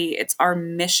responsibility, it's our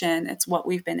mission, it's what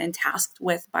we've been tasked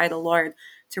with by the Lord,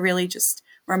 to really just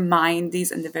remind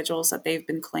these individuals that they've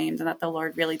been claimed and that the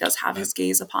Lord really does have Right. His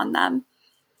gaze upon them.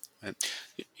 Right.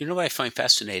 You know what I find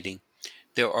fascinating?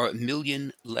 There are 1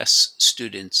 million less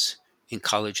students in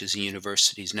colleges and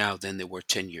universities now than there were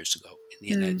 10 years ago in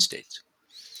the United Mm, States.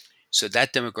 So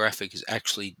that demographic is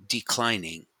actually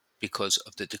declining because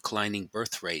of the declining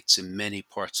birth rates in many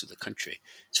parts of the country.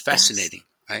 It's yes, fascinating,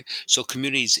 right? So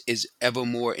communities is ever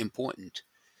more important.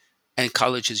 And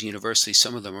colleges, universities,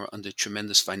 some of them are under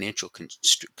tremendous financial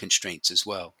constraints as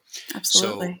well. So,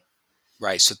 absolutely.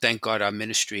 right. So thank God our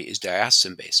ministry is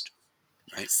diocesan based,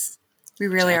 right? Yes. We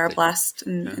really are Exactly. blessed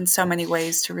Yeah. in so many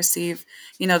ways to receive,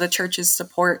 the church's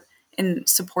support in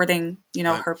supporting,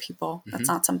 Right. her people. That's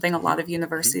Mm-hmm. not something a Mm-hmm. lot of Mm-hmm.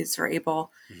 universities are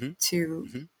able Mm-hmm. to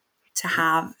Mm-hmm. to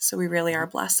have. So we really are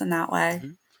blessed in that way.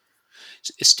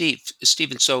 Mm-hmm.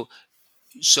 Stephen,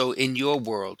 so in your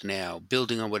world now,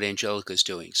 building on what Angelica is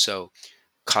doing, so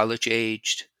college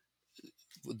aged,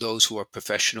 those who are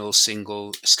professional,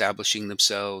 single, establishing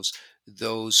themselves,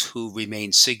 those who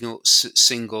remain single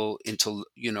until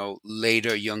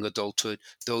later young adulthood,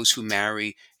 those who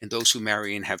marry, and those who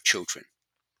marry and have children.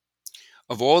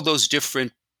 Of all those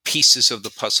different pieces of the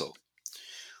puzzle,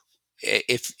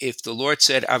 if the Lord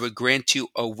said, "I would grant you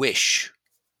a wish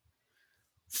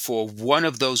for one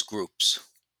of those groups,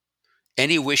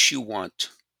 any wish you want,"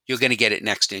 you're going to get it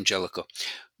next, Angelica.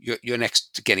 You're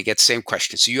next going to get the same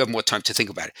question, so you have more time to think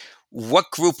about it.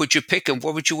 What group would you pick, and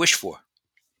what would you wish for?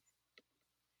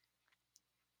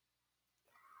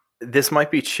 This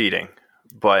might be cheating,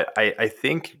 but I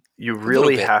think you A little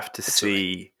really bit. have to That's all right.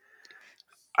 see.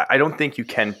 I don't think you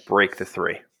can break the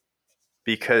three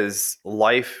because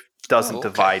life doesn't Oh, okay.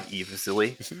 divide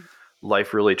easily. Mhm.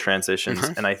 Life really transitions.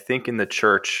 Mhm. And I think in the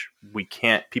church,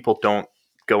 people don't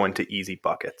go into easy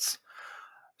buckets.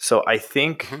 So I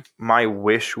think Mhm. my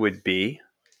wish would be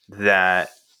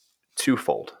that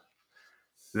twofold,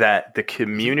 that the Mhm.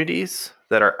 communities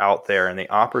that are out there and the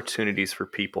opportunities for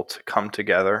people to come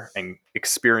together and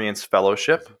experience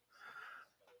fellowship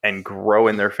and grow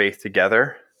in Mhm. their faith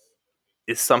together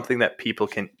is something that people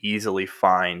can easily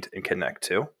find and connect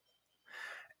to.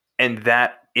 And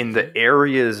that in the Mhm.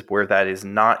 areas where that is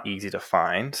not easy to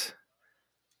find,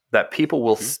 that people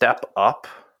will Mhm. step up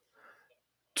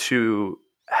to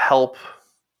help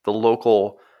the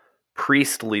local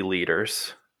priestly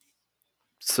leaders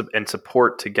and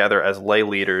support together as lay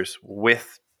leaders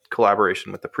with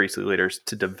collaboration with the priestly leaders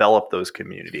to develop those Mhm.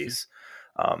 communities.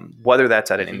 Whether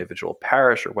that's at an Mhm. individual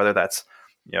parish or whether that's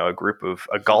a group of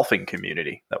a Mhm. golfing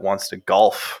community that wants to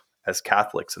golf as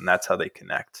Catholics and that's how they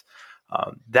connect.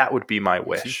 That would be my Mhm.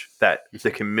 wish, that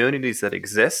the Mhm. communities that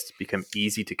exist become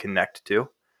easy to connect to,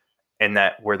 and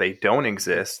that where they don't Mhm.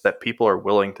 exist, that people are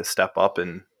willing to step up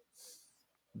and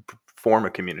form a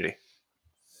community.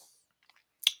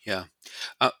 Yeah.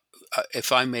 Uh,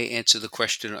 if I may answer the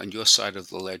question on your side of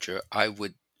the ledger,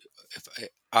 if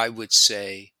I would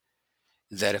say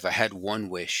that if I had one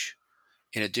wish,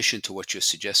 in addition to what you're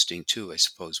suggesting too, I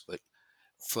suppose, but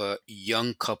for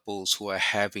young couples who are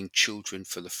having children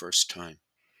for the first time,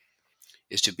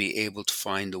 is to be able to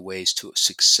find the ways to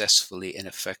successfully and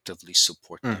effectively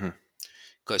support them. Mm-hmm.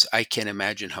 Because I can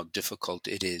imagine how difficult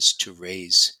it is to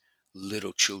raise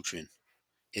little children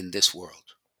in this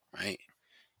world, right?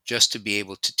 Just to be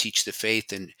able to teach the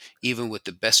faith, and even with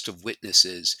the best of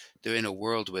witnesses, they're in a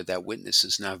world where that witness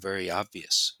is not very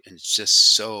obvious, and it's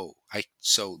just so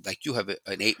like you have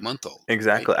an 8 month old, right?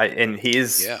 Exactly. And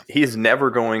he's Yeah. he's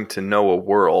never going to know a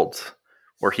world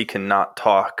where he cannot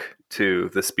talk to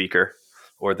the speaker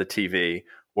or the TV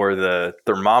or the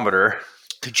thermometer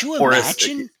Could you or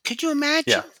imagine? Could you yeah.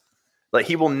 imagine? Like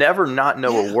he will never not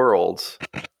know a Yeah. world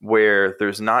where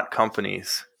there's not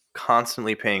companies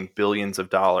constantly paying billions of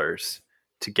dollars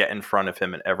to get in front of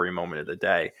him at every moment of the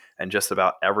day, and just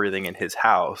about everything in his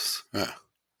house Right.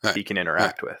 Right. he can Right.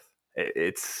 interact with.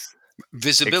 It's exactly.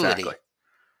 Visibility.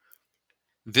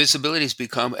 Visibility has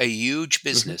become a huge Hmm.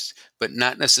 business, but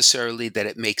not necessarily that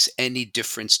it makes any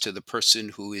difference to the person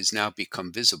who is now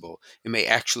become visible. It may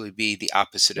actually be the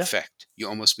opposite Yeah. effect. You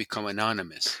almost become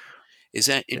anonymous. Is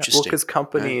that Yeah. Well, interesting? because Right.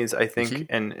 companies, I Mm-hmm. think,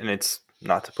 and it's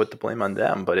not to put the blame on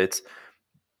them, but it's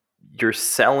you're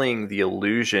selling the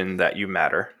illusion that you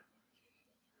matter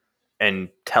and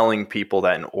telling people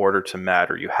that in order to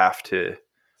matter, you have to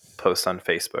post on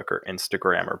Facebook or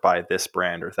Instagram or buy this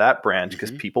brand or that brand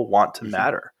because Mm-hmm. people want to Mm-hmm.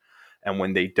 matter. And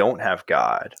when they don't have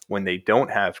God, when they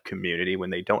don't have community, when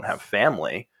they don't have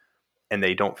family, and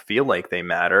they don't feel like they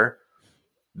matter,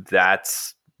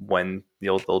 that's when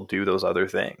they'll do those other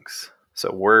things.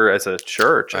 So we're, as a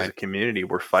church, as a Right. community,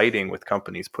 we're fighting with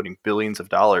companies putting billions of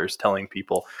dollars telling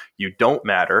people you don't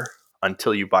matter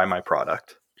until you buy my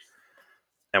product,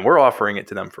 and we're offering it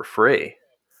to them for free.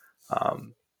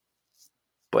 Um,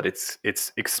 but it's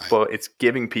Right.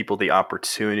 giving people the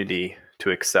opportunity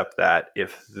to accept that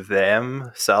if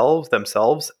themselves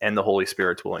and the Holy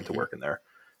Spirit's willing to work in their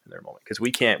moment. Because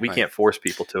we can't force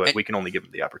people to it. And- We can only give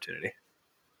them the opportunity.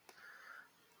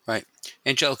 Right.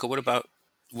 Angelica,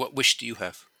 what wish do you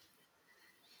have?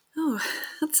 Oh,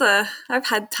 I've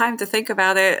had time to think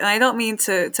about it, and I don't mean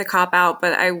to cop out,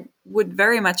 but I would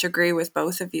very much agree with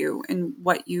both of you in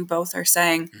what you both are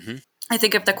saying. Mm-hmm. I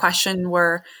think if the question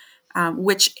were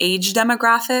which age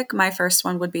demographic, my first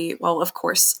one would be, well, of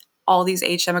course, all these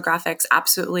age demographics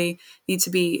absolutely need to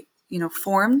be,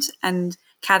 formed and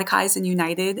catechized and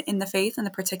united in the faith in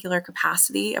the particular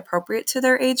capacity appropriate to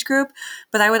their age group.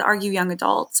 But I would argue young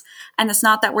adults. And it's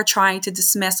not that we're trying to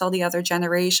dismiss all the other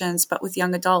generations, but with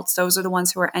young adults, those are the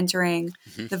ones who are entering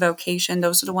the vocation.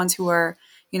 Those are the ones who are,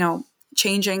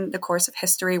 changing the course of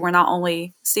history. We're not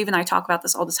only, Steve and I talk about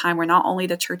this all the time, we're not only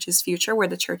the church's future, we're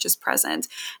the church's present.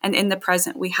 And in the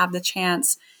present, we have the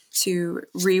chance to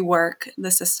rework the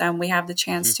system. We have the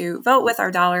chance to vote with our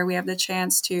dollar. We have the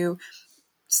chance to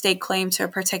stake claim to a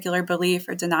particular belief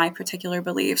or deny particular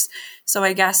beliefs. So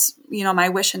I guess, my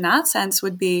wish in that sense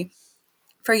would be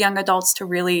for young adults to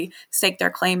really stake their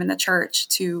claim in the church,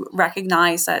 to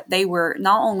recognize that they were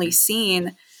not only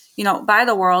seen, by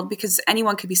the world, because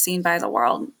anyone could be seen by the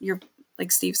world. You're,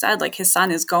 like Steve said, like his son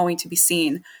is going to be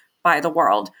seen by the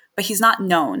world, but he's not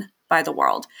known by the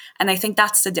world. And I think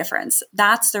that's the difference.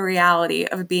 That's the reality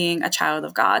of being a child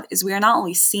of God, is we are not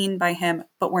only seen by him,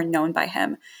 but we're known by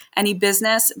him. Any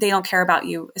business, they don't care about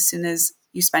you as soon as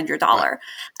you spend your dollar. Right.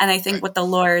 And I think with the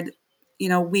Lord,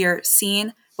 we are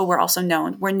seen, but we're also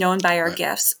known. We're known by our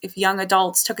gifts. If young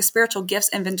adults took a spiritual gifts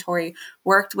inventory,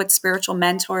 worked with spiritual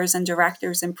mentors and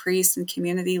directors and priests and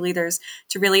community leaders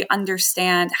to really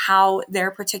understand how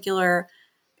their particular,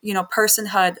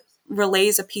 personhood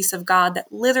relays a piece of God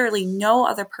that literally no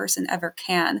other person ever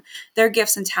can. Their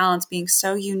gifts and talents being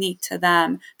so unique to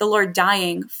them, the Lord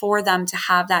dying for them to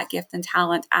have that gift and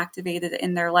talent activated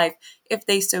in their life, if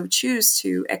they so choose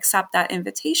to accept that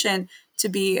invitation to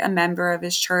be a member of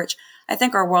his church, I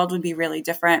think our world would be really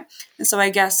different. And so I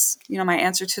guess, my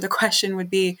answer to the question would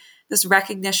be this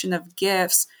recognition of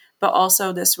gifts, but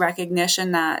also this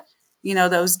recognition that,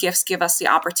 those gifts give us the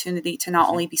opportunity to not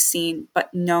only be seen,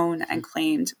 but known and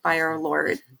claimed by our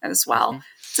Lord as well.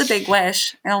 It's a big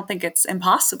wish. I don't think it's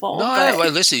impossible. No, but... well,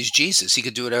 listen, he's Jesus. He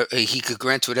could do it. He could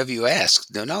grant whatever you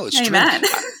ask. No, it's Amen.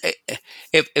 true.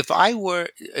 If I were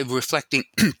reflecting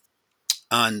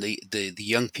on the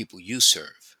young people you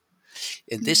serve,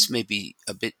 and this may be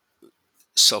a bit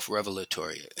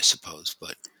self-revelatory, I suppose,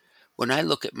 but when I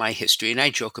look at my history, and I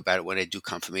joke about it when I do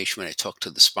confirmation, when I talk to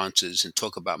the sponsors and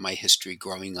talk about my history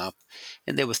growing up,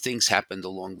 and there were things happened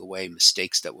along the way,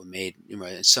 mistakes that were made,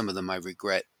 and some of them I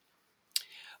regret.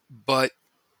 But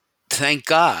thank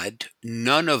God,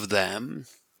 none of them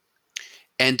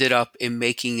ended up in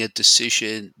making a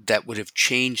decision that would have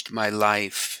changed my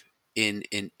life in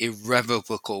an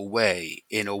irrevocable way,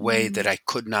 in a way that I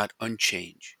could not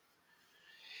unchange.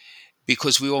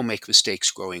 Because we all make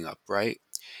mistakes growing up, right?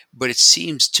 But it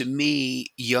seems to me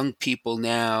young people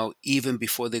now, even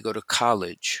before they go to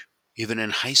college, even in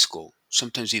high school,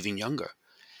 sometimes even younger,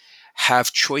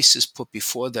 have choices put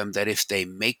before them that if they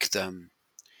make them,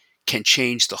 can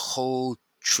change the whole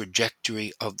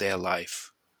trajectory of their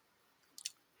life.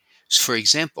 For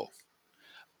example,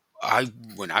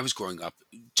 when I was growing up,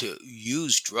 to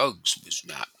use drugs was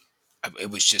not,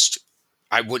 it was just,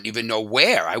 I wouldn't even know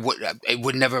where. It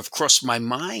would never have crossed my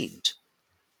mind.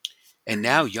 And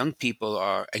now young people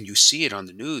are, and you see it on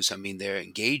the news, I mean, they're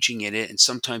engaging in it, and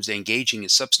sometimes they're engaging in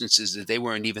substances that they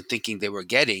weren't even thinking they were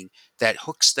getting, that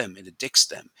hooks them and addicts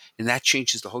them. And that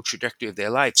changes the whole trajectory of their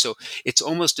life. So it's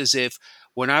almost as if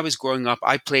when I was growing up,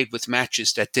 I played with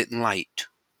matches that didn't light.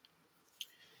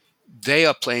 They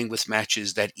are playing with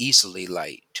matches that easily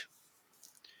light.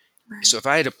 So if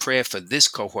I had a prayer for this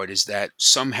cohort, is that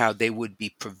somehow they would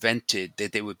be prevented,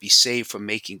 that they would be saved from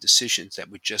making decisions that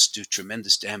would just do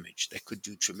tremendous damage, that could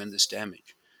do tremendous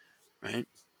damage, right?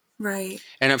 Right.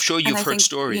 And I'm sure And you've I heard think,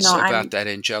 stories about that,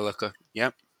 Angelica.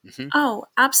 Yep. Oh,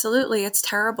 absolutely. It's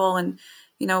terrible. And,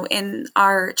 in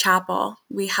our chapel,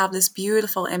 we have this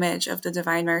beautiful image of the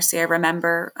Divine Mercy. I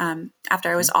remember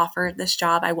after I was offered this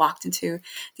job, I walked into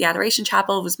the Adoration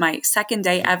Chapel. It was my second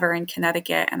day ever in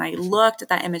Connecticut. And I looked at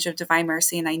that image of Divine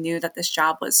Mercy and I knew that this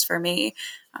job was for me.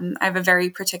 I have a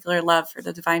very particular love for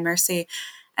the Divine Mercy.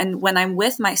 And when I'm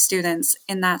with my students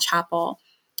in that chapel,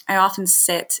 I often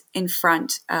sit in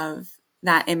front of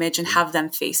that image and have them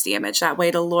face the image. That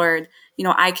way the Lord,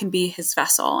 I can be his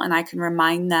vessel and I can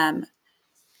remind them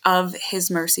of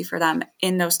his mercy for them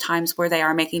in those times where they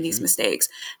are making these mistakes.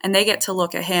 And they get to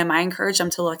look at him. I encourage them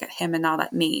to look at him and not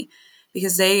at me.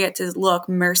 because they get to look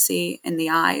mercy in the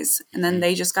eyes. And then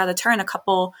they just got to turn a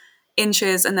couple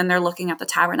inches and then they're looking at the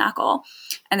tabernacle.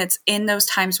 And it's in those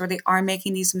times where they are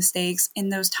making these mistakes, in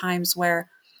those times where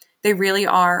they really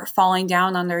are falling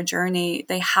down on their journey,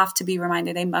 they have to be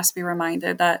reminded, they must be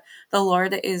reminded that the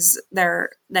Lord is the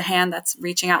hand that's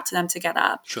reaching out to them to get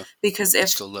up. Sure. Because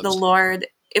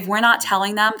if we're not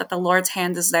telling them that the Lord's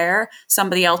hand is there,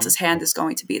 somebody else's hand is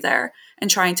going to be there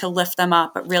and trying to lift them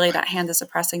up. But really that hand is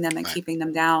oppressing them and keeping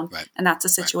them down. Right. And that's a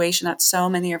situation that so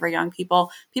many of our young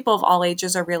people of all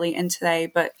ages are really in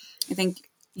today. But I think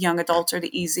young adults are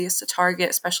the easiest to target,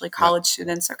 especially college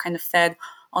students are kind of fed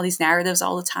all these narratives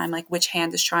all the time, like which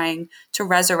hand is trying to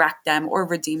resurrect them or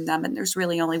redeem them. And there's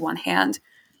really only one hand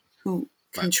who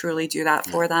can truly do that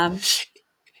for them.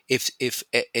 If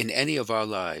in any of our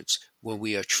lives, when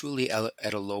we are truly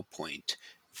at a low point,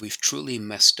 if we've truly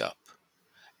messed up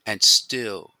and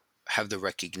still have the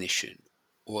recognition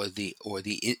or the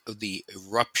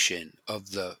eruption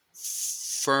of the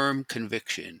firm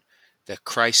conviction that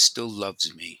Christ still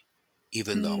loves me,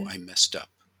 even though I messed up,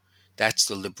 that's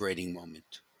the liberating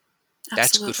moment.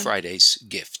 That's Good Friday's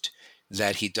gift,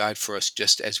 that he died for us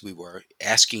just as we were,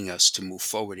 asking us to move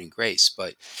forward in grace.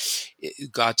 But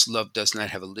God's love does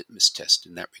not have a litmus test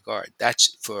in that regard.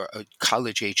 That's for a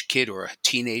college-age kid or a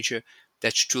teenager,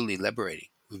 that's truly liberating.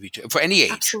 For any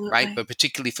age, right? But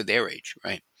particularly for their age,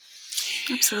 right?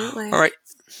 Absolutely. All right.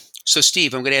 So,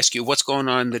 Steve, I'm going to ask you, what's going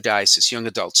on in the diocese, young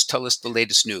adults? Tell us the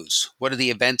latest news. What are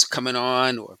the events coming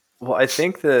on? Well, I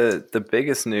think the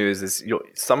biggest news is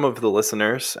some of the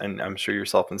listeners, and I'm sure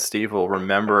yourself and Steve will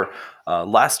remember,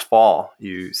 last fall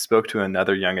you spoke to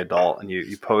another young adult and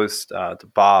you posed to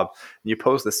Bob, and you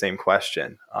posed the same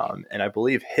question. And I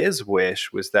believe his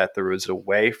wish was that there was a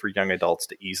way for young adults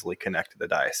to easily connect to the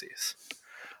diocese.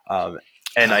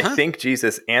 And I think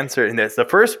Jesus answered, and that's the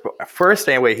first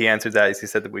way he answered that is he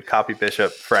said that we'd copy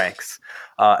Bishop Frank's.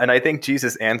 And I think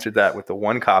Jesus answered that with the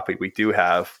one copy we do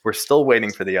have. We're still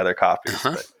waiting for the other copies,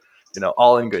 but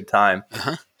all in good time.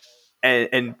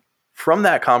 And from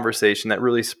that conversation, that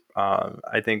really,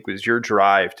 I think, was your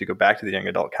drive to go back to the Young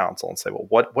Adult Council and say,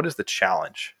 well, what is the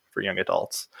challenge for young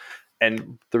adults?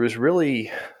 And there was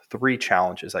really 3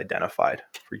 challenges identified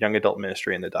for young adult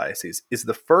ministry in the diocese. Is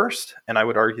the first, and I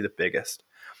would argue the biggest,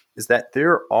 is that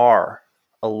there are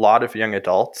a lot of young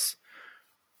adults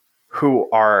who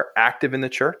are active in the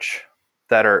church,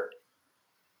 that are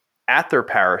at their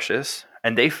parishes,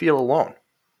 and they feel alone.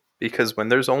 Because when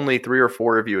there's only 3 or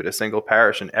 4 of you at a single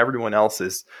parish and everyone else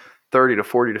is 30 to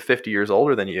 40 to 50 years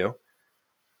older than you,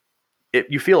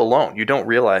 you feel alone. You don't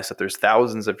realize that there's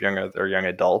thousands of young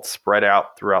adults spread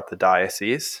out throughout the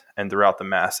diocese and throughout the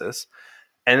masses.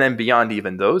 And then beyond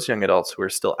even those young adults who are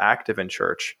still active in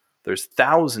church, there's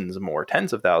thousands more,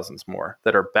 tens of thousands more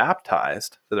that are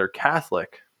baptized, that are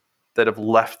Catholic, that have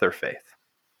left their faith.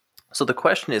 So the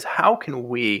question is, how can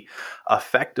we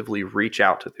effectively reach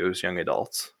out to those young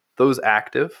adults, those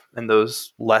active and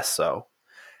those less so,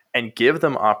 and give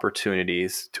them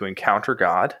opportunities to encounter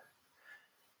God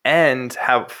and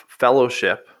have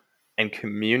fellowship and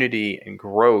community and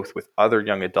growth with other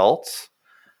young adults?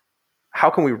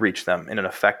 How can we reach them in an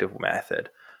effective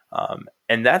method?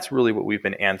 And that's really what we've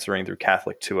been answering through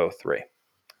Catholic 203.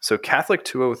 So Catholic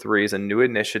 203 is a new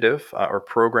initiative or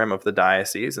program of the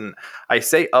diocese. And I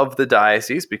say of the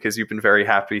diocese because you've been very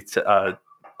happy to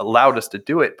allowed us to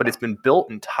do it, but it's been built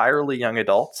entirely young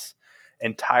adults,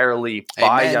 entirely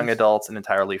by young adults, and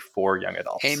entirely for young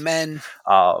adults. Amen.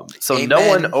 So Amen. No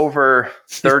one over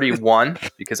 31,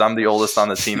 because I'm the oldest on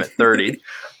the team at 30,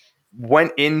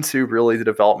 went into really the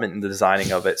development and the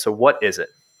designing of it. So what is it?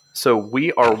 So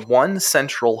we are one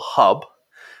central hub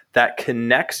that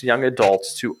connects young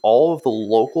adults to all of the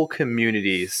local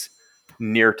communities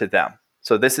near to them.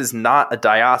 So this is not a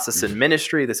diocesan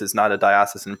ministry. This is not a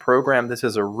diocesan program. This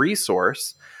is a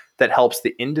resource that helps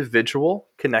the individual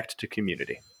connect to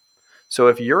community. So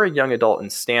if you're a young adult in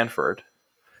Stanford,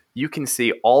 you can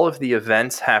see all of the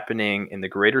events happening in the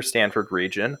greater Stanford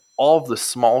region, all of the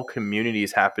small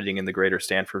communities happening in the greater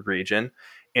Stanford region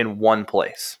in one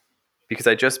place. Because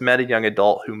I just met a young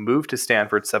adult who moved to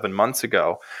Stanford 7 months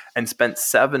ago and spent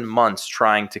 7 months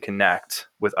trying to connect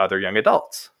with other young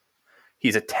adults.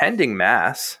 He's attending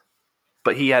Mass,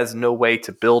 but he has no way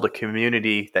to build a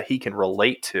community that he can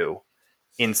relate to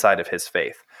inside of his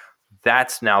faith.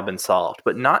 That's now been solved,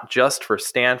 but not just for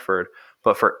Stanford,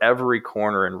 but for every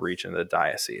corner and region of the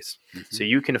diocese. Mm-hmm. So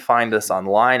you can find us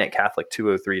online at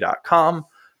Catholic203.com,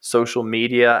 social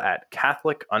media at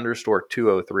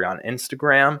Catholic_203 on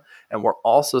Instagram. And we're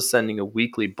also sending a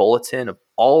weekly bulletin of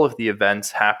all of the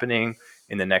events happening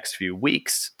in the next few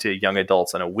weeks to young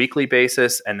adults on a weekly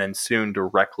basis, and then soon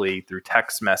directly through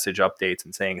text message updates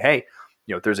and saying, hey,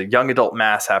 there's a young adult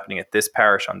mass happening at this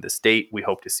parish on this date. We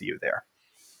hope to see you there.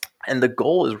 And the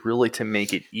goal is really to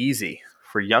make it easy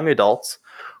for young adults,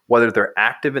 whether they're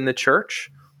active in the church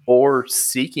or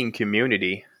seeking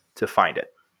community, to find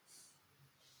it.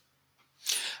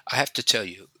 I have to tell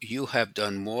you, you have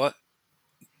done more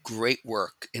great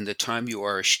work in the time you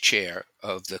are as chair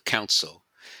of the council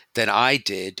than I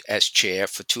did as chair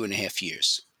for 2.5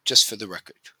 years, just for the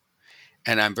record.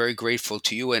 And I'm very grateful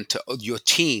to you and to your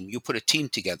team. You put a team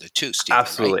together too, Stephen,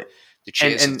 Absolutely. right? The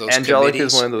chairs of And those Angelica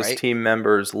committees, is one of those right? team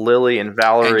members. Lily and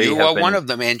Valerie And you have are been, one of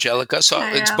them, Angelica. So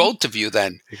I it's am. both of you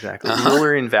then. exactly. Uh-huh.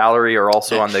 Lily and Valerie are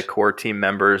also on the core team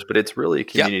members, but it's really a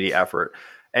community effort.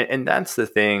 And that's the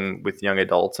thing with young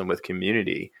adults and with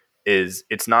community is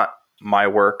it's not my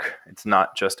work. It's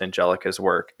not just Angelica's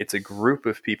work. It's a group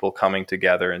of people coming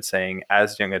together and saying,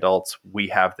 as young adults, we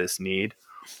have this need.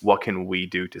 What can we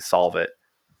do to solve it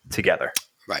together?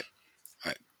 Right.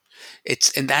 Right.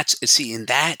 And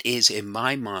that is, in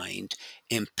my mind,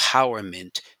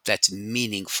 empowerment that's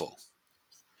meaningful.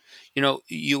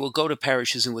 You will go to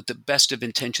parishes and with the best of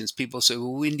intentions, people say,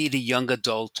 well, we need a young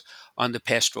adult on the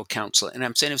pastoral council. And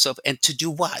I'm saying to myself, and to do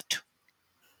what?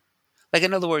 Like,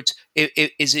 in other words,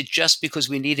 is it just because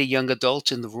we need a young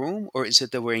adult in the room, or is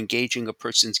it that we're engaging a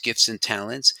person's gifts and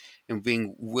talents and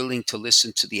being willing to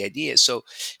listen to the ideas?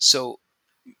 So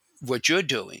what you're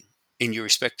doing in your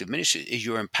respective ministry is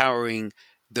you're empowering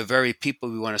the very people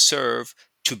we want to serve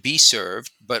to be served,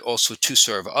 but also to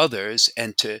serve others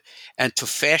and to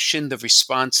fashion the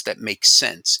response that makes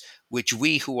sense, which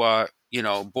we who are,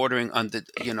 bordering on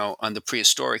the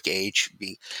prehistoric age,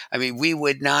 we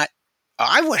would not,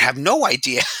 I would have no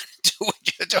idea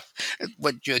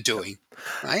what you're doing,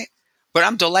 right? But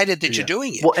I'm delighted that you're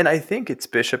doing it. Well, and I think it's,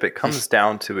 Bishop, it comes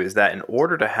down to is that in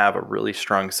order to have a really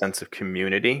strong sense of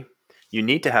community, you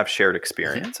need to have shared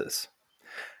experiences.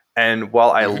 And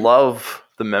while I love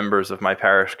the members of my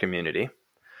parish community,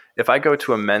 if I go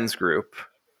to a men's group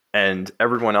and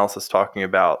everyone else is talking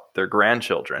about their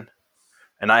grandchildren,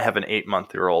 and I have an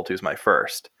 8-month-old who's my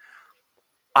first,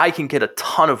 I can get a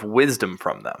ton of wisdom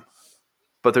from them.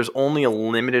 But there's only a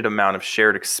limited amount of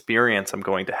shared experience I'm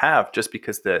going to have just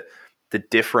because the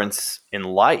difference in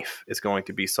life is going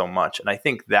to be so much. And I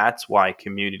think that's why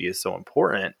community is so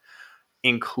important,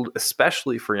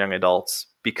 especially for young adults,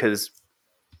 because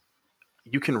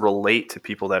you can relate to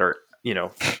people that are,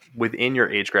 within your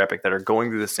age graphic that are going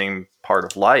through the same part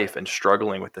of life and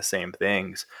struggling with the same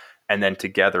things, and then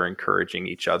together encouraging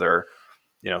each other,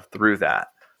 through that.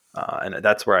 And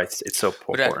that's where it's so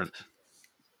important.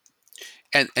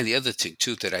 And the other thing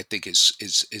too that I think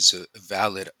is a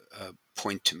valid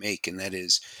point to make, and that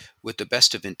is, with the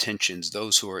best of intentions,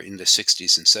 those who are in the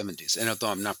 60s and 70s, and although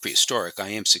I'm not prehistoric, I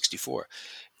am 64.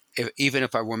 Even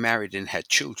if I were married and had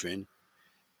children,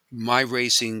 my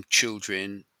raising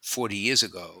children 40 years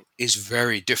ago is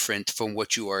very different from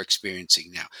what you are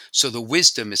experiencing now. So the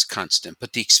wisdom is constant,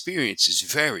 but the experience is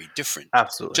very different.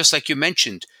 Absolutely. Just like you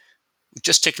mentioned,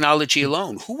 just technology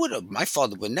alone. My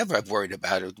father would never have worried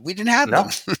about it. We didn't have them.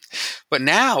 But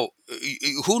now,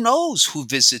 who knows who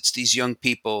visits these young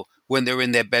people when they're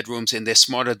in their bedrooms and they're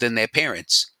smarter than their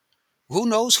parents? Who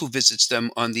knows who visits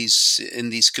them in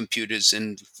these computers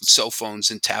and cell phones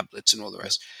and tablets and all the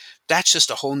rest? That's just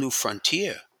a whole new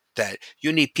frontier that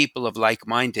you need people of like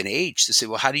mind and age to say,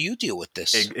 well, how do you deal with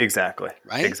this? Exactly.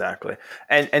 Right? Exactly.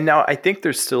 And now I think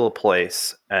there's still a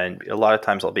place, and a lot of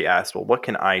times I'll be asked, well, what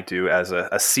can I do as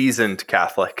a seasoned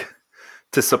Catholic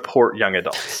to support young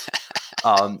adults?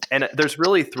 And there's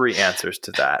really 3 answers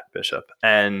to that, Bishop.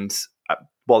 And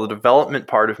while the development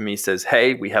part of me says,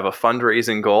 hey, we have a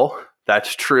fundraising goal,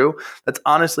 that's true. That's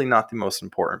honestly not the most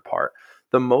important part.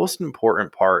 The most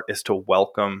important part is to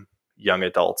welcome young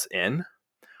adults in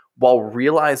while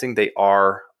realizing they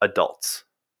are adults.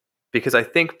 Because I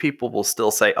think people will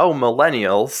still say, oh,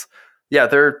 millennials, yeah,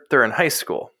 they're in high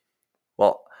school.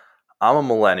 Well, I'm a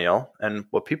millennial, and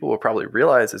what people will probably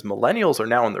realize is millennials are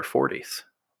now in their 40s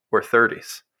or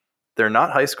 30s. They're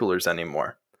not high schoolers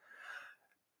anymore.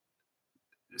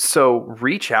 So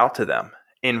reach out to them,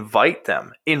 invite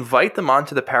them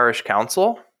onto the parish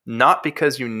council, not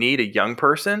because you need a young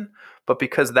person, but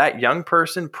because that young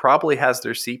person probably has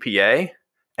their CPA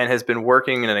and has been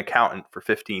working in an accountant for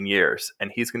 15 years.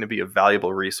 And he's going to be a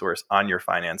valuable resource on your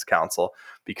finance council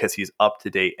because he's up to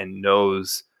date and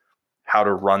knows how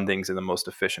to run things in the most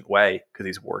efficient way because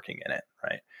he's working in it,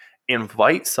 right?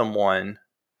 Invite someone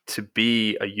to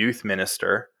be a youth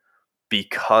minister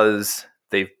because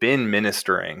they've been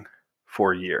ministering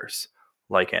for years,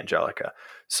 like Angelica.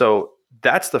 So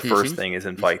That's the first thing, is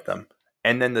invite them.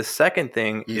 And then the second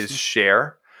thing is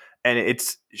share. And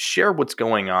it's share what's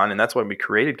going on. And that's why we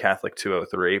created Catholic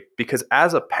 203, because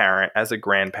as a parent, as a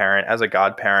grandparent, as a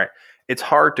godparent, it's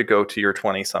hard to go to your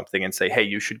 20-something and say, hey,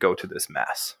 you should go to this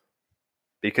mass.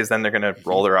 Because then they're going to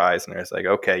roll their eyes and they're just like,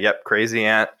 okay, yep, crazy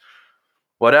aunt,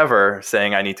 whatever,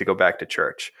 saying I need to go back to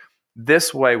church.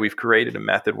 This way, we've created a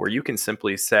method where you can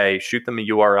simply say, shoot them a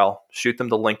URL, shoot them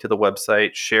the link to the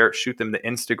website, shoot them the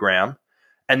Instagram,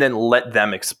 and then let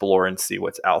them explore and see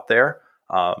what's out there.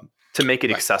 To make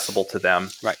it accessible to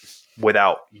them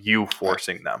without you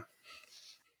forcing them.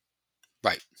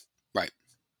 Right.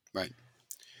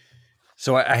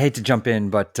 So I hate to jump in,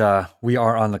 but we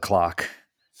are on the clock.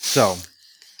 So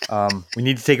we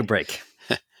need to take a break.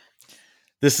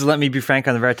 This is Let Me Be Frank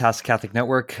on the Veritas Catholic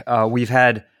Network. We've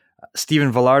had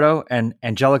Stephen Velardo and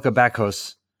Angelica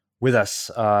Bakhos with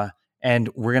us, and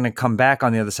we're going to come back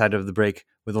on the other side of the break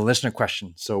with a listener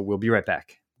question. So we'll be right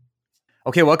back.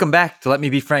 Okay, welcome back to Let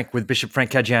Me Be Frank with Bishop Frank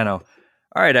Caggiano.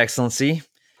 All right, Excellency,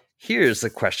 here's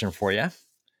the question for you.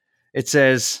 It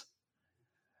says,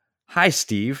 hi,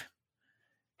 Steve.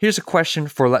 Here's a question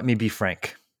for Let Me Be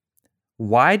Frank.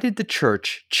 Why did the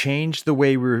church change the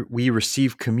way we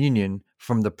receive communion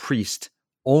from the priest,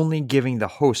 only giving the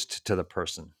host to the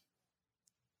person?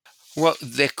 Well,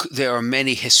 there are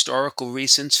many historical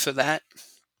reasons for that.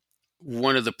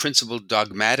 One of the principal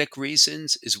dogmatic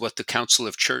reasons is what the Council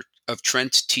of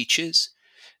Trent teaches,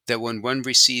 that when one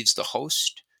receives the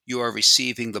host, you are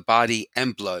receiving the body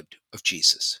and blood of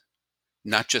Jesus,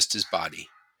 not just his body.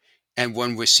 And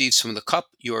one receives from the cup,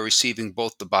 you are receiving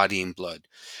both the body and blood.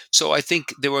 So I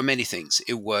think there were many things.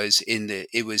 It was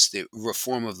the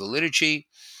reform of the liturgy.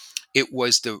 It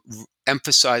was the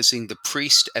emphasizing the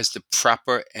priest as the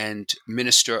proper and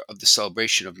minister of the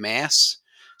celebration of Mass.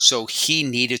 So he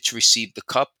needed to receive the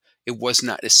cup. It was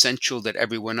not essential that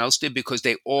everyone else did, because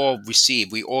we all receive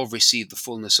the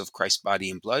fullness of Christ's body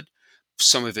and blood.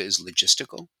 Some of it is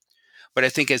logistical. But I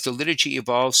think as the liturgy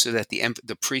evolved so that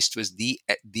the priest was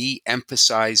the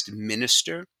emphasized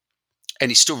minister, and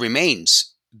he still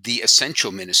remains the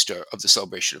essential minister of the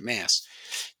celebration of Mass,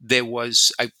 there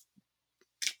was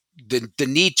the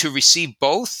need to receive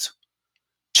both,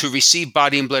 to receive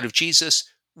body and blood of Jesus,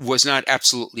 was not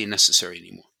absolutely necessary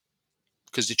anymore,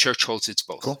 because the church holds its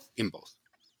both, in both,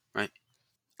 right?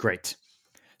 Great.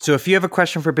 So if you have a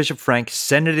question for Bishop Frank,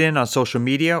 send it in on social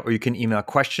media, or you can email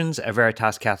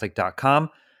questions@veritascatholic.com.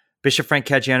 Bishop Frank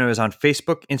Caggiano is on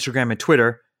Facebook, Instagram, and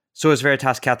Twitter. So is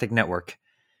Veritas Catholic Network.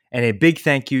 And a big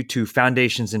thank you to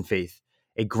Foundations in Faith.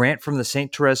 A grant from the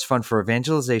St. Therese Fund for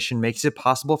Evangelization makes it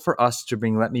possible for us to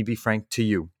bring Let Me Be Frank to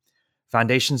you.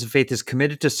 Foundations in Faith is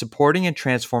committed to supporting and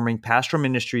transforming pastoral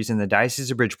ministries in the Diocese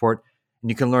of Bridgeport,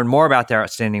 and you can learn more about their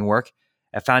outstanding work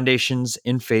at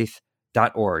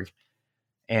foundationsinfaith.org.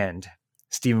 And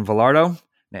Stephen Velardo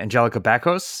and Angelica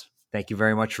Bakhos, thank you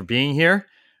very much for being here.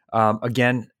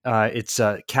 Again, it's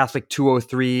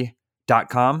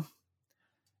Catholic203.com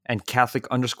and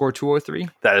Catholic_203.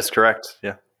 That is correct.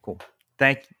 Yeah. Cool.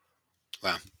 Thank you.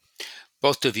 Wow.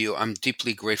 Both of you, I'm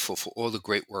deeply grateful for all the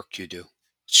great work you do.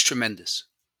 It's tremendous.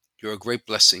 You're a great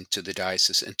blessing to the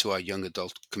diocese and to our young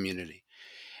adult community.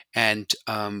 And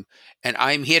I'm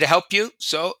here to help you,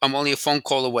 so I'm only a phone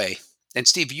call away. And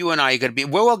Steve, you and I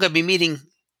we're all going to be meeting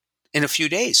in a few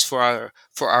days for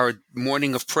our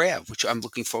morning of prayer, which I'm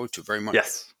looking forward to very much.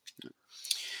 Yes.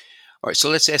 All right, so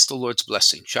let's ask the Lord's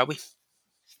blessing, shall we?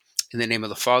 In the name of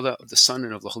the Father, of the Son,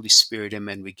 and of the Holy Spirit,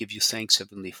 amen. We give you thanks,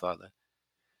 Heavenly Father,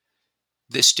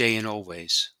 this day and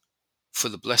always, for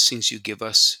the blessings you give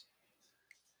us,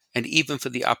 and even for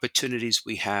the opportunities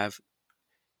we have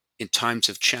in times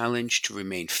of challenge to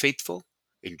remain faithful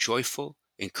and joyful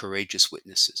and courageous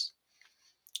witnesses.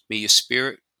 May your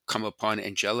Spirit come upon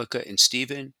Angelica and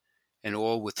Stephen and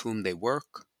all with whom they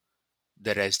work,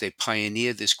 that as they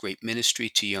pioneer this great ministry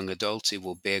to young adults, it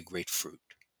will bear great fruit.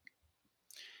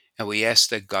 And we ask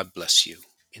that God bless you.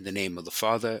 In the name of the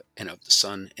Father, and of the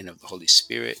Son, and of the Holy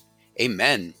Spirit.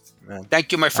 Amen. Amen.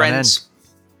 Thank you, my friends. Amen.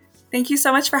 Thank you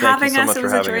so much for having us. It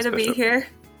was a joy to be here.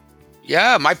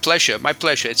 Yeah, my pleasure. My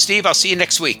pleasure. Steve, I'll see you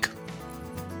next week.